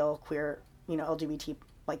large scale queer, you know, LGBT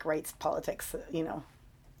like rights politics, you know,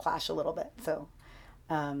 clash a little bit. So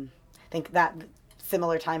I think that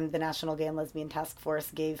similar time, the National Gay and Lesbian Task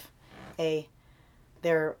Force gave the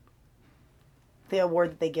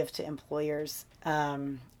award that they give to employers,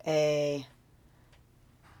 an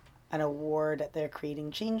award at their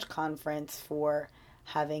Creating Change conference for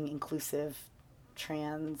having inclusive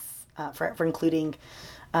for including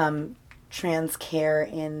trans care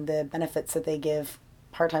in the benefits that they give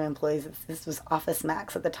part-time employees. This was Office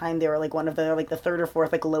Max at the time. They were like one of the like the third or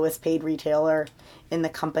fourth like lowest paid retailer in the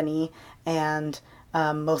company, and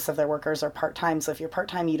most of their workers are part-time. So if you're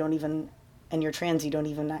part-time, and you're trans, you don't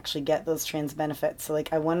even actually get those trans benefits. So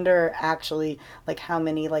like I wonder actually like how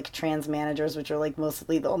many like trans managers, which are like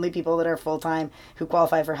mostly the only people that are full-time who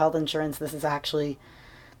qualify for health insurance, this is actually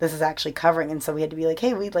covering. And so we had to be like,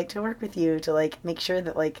 hey, we'd like to work with you to like make sure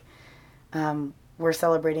that like we're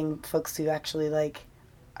celebrating folks who actually like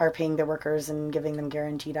are paying their workers and giving them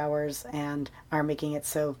guaranteed hours and are making it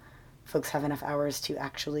so folks have enough hours to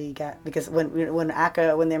actually get, because when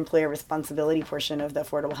ACA, when the employer responsibility portion of the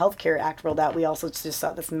Affordable Health Care Act rolled out, we also just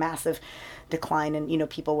saw this massive decline, and you know,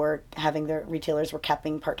 people were retailers were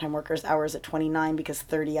capping part-time workers' hours at 29 because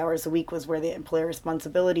 30 hours a week was where the employer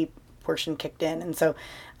responsibility portion kicked in. And so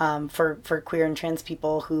for queer and trans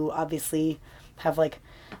people who obviously have like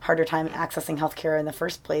harder time accessing healthcare in the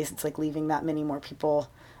first place, it's like leaving that many more people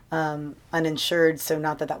uninsured. So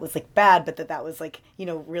not that was like bad, but that was like, you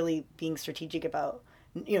know, really being strategic about,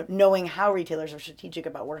 you know, knowing how retailers are strategic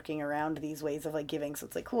about working around these ways of like giving. So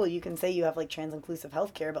it's like, cool, you can say you have like trans inclusive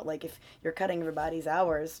healthcare, but like if you're cutting everybody's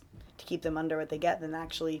hours to keep them under what they get, then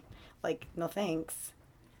actually like, no thanks,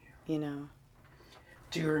 you know.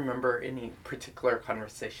 Do you remember any particular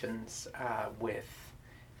conversations with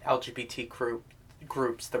LGBT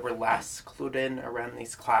groups that were less clued in around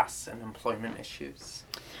these class and employment issues?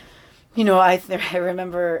 You know, I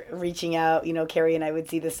remember reaching out, you know, Carrie and I would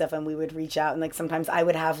see this stuff and we would reach out, and like sometimes I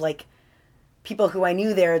would have like people who I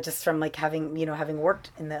knew there just from like having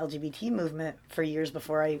worked in the LGBT movement for years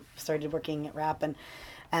before I started working at RAP,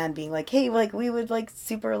 and being like, hey, like we would like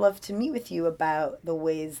super love to meet with you about the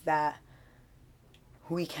ways that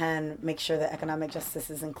we can make sure that economic justice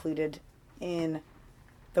is included in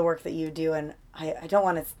the work that you do. And I don't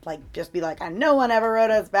want to like just be like, no one ever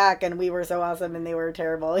wrote us back and we were so awesome and they were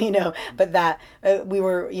terrible, you know, but that we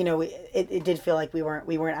were, you know, it did feel like we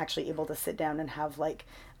weren't actually able to sit down and have like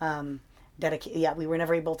we were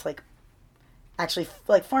never able to like actually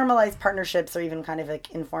like formalize partnerships or even kind of like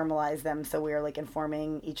informalize them. So we were like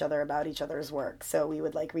informing each other about each other's work. So we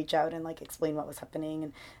would like reach out and like explain what was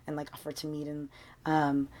happening and like offer to meet. And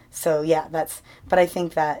so yeah, but I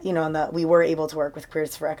think that, you know, we were able to work with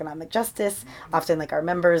Queers for Economic Justice. Often like our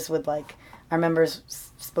members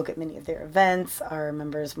spoke at many of their events. Our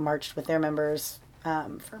members marched with their members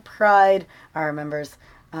for Pride. Our members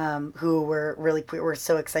who were really queer were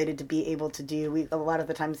so excited to be able to do. A lot of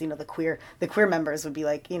the times, you know, the queer members would be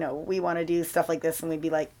like, you know, we want to do stuff like this, and we'd be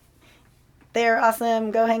like, they're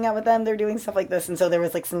awesome, go hang out with them, they're doing stuff like this. And so there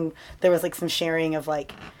was some sharing of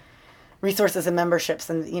like resources and memberships,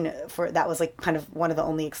 and you know, that was like kind of one of the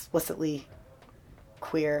only explicitly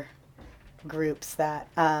queer groups that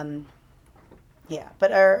yeah,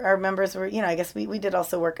 but our members were, you know, I guess we did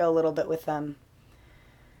also work a little bit with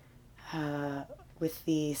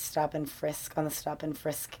the Stop and Frisk, on the Stop and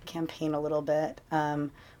Frisk campaign a little bit,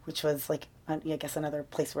 which was like, I guess another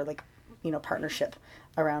place where like, you know, partnership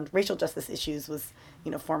around racial justice issues was,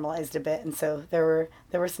 you know, formalized a bit. And so there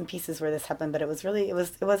were some pieces where this happened, but it was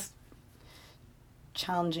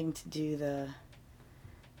challenging to do the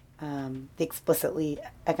explicitly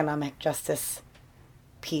economic justice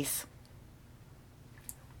piece.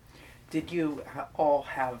 Did you all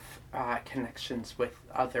have connections with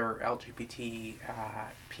other LGBT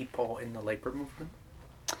people in the labor movement?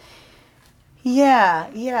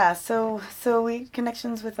 Yeah. So we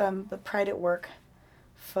connections with the Pride at Work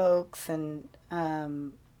folks, and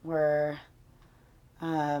were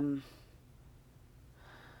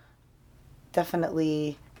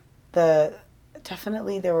definitely there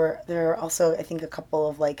were also, I think, a couple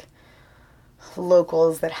of like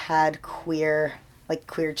locals that had queer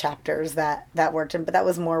chapters that worked, but that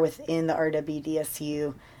was more within the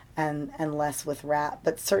RWDSU and less with RAP.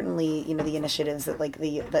 But certainly, you know, the initiatives that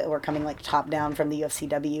were coming like top down from the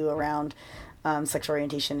UFCW around sexual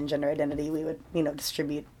orientation and gender identity, we would, you know,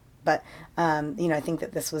 distribute. But you know, I think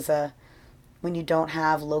that this was when you don't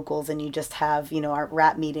have locals and you just have, you know, our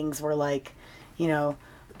RAP meetings were like, you know,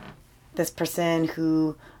 this person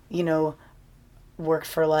who, you know, worked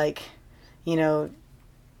for like, you know,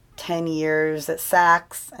 10 years at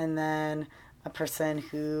Saks, and then a person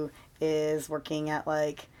who is working at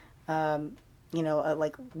like, you know,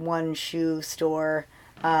 like one shoe store,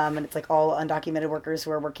 and it's like all undocumented workers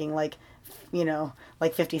who are working like, you know,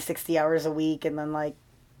 like 50, 60 hours a week, and then like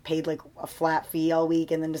paid like a flat fee all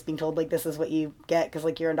week, and then just being told like, this is what you get because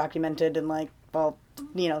like you're undocumented, and like, well,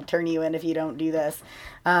 you know, turn you in if you don't do this.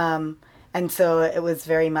 And so it was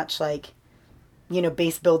very much like, you know,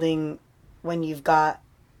 base building when you've got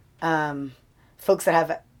folks that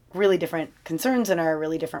have really different concerns and are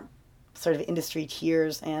really different sort of industry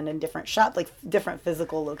tiers and in different shops, like different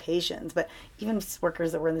physical locations. But even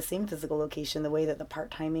workers that were in the same physical location, the way that the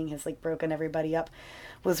part-timing has like broken everybody up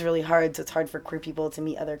was really hard. So it's hard for queer people to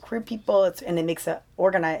meet other queer people. And it makes it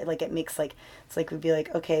organized, like it makes like, it's like we'd be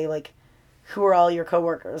like, okay, like who are all your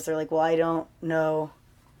coworkers? They're like, well, I don't know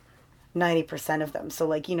 90% of them. So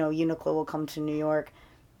like, you know, Uniqlo will come to New York,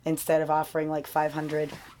 instead of offering like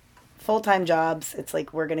 500 full-time jobs, it's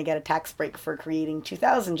like, we're going to get a tax break for creating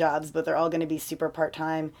 2,000 jobs, but they're all going to be super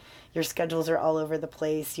part-time. Your schedules are all over the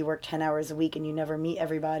place. You work 10 hours a week and you never meet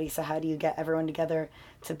everybody. So how do you get everyone together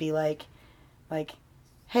to be like,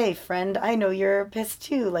 hey friend, I know you're pissed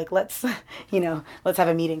too. Like, let's, you know, let's have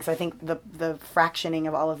a meeting. So I think the fractioning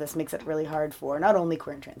of all of this makes it really hard for not only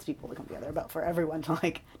queer and trans people to come together, but for everyone to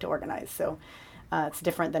like, to organize. So it's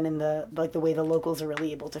different than in the way the locals are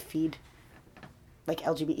really able to feed like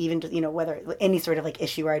LGBT, even, you know, whether any sort of like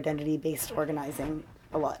issue or identity based organizing,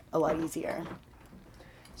 a lot easier.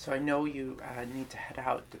 So I know you need to head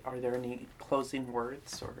out. Are there any closing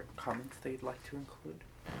words or comments that you'd like to include?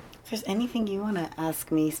 If there's anything you want to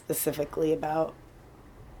ask me specifically about,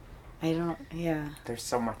 There's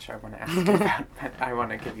so much I want to ask you about, but I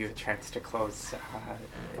want to give you a chance to close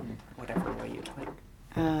in whatever way you'd like.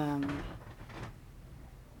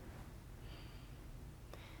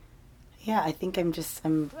 Yeah, I think I'm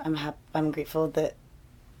grateful that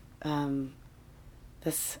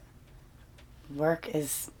this work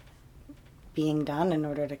is being done in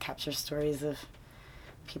order to capture stories of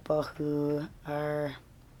people who are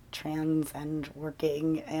trans and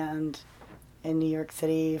working and in New York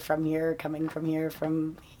City, coming from here,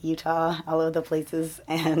 from Utah, all of the places.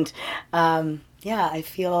 And I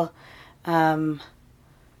feel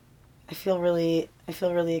really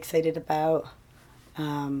excited about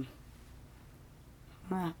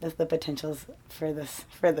the potentials for this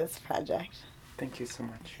project. Thank you so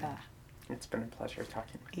much. Yeah. It's been a pleasure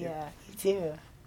talking with you. Yeah, you too.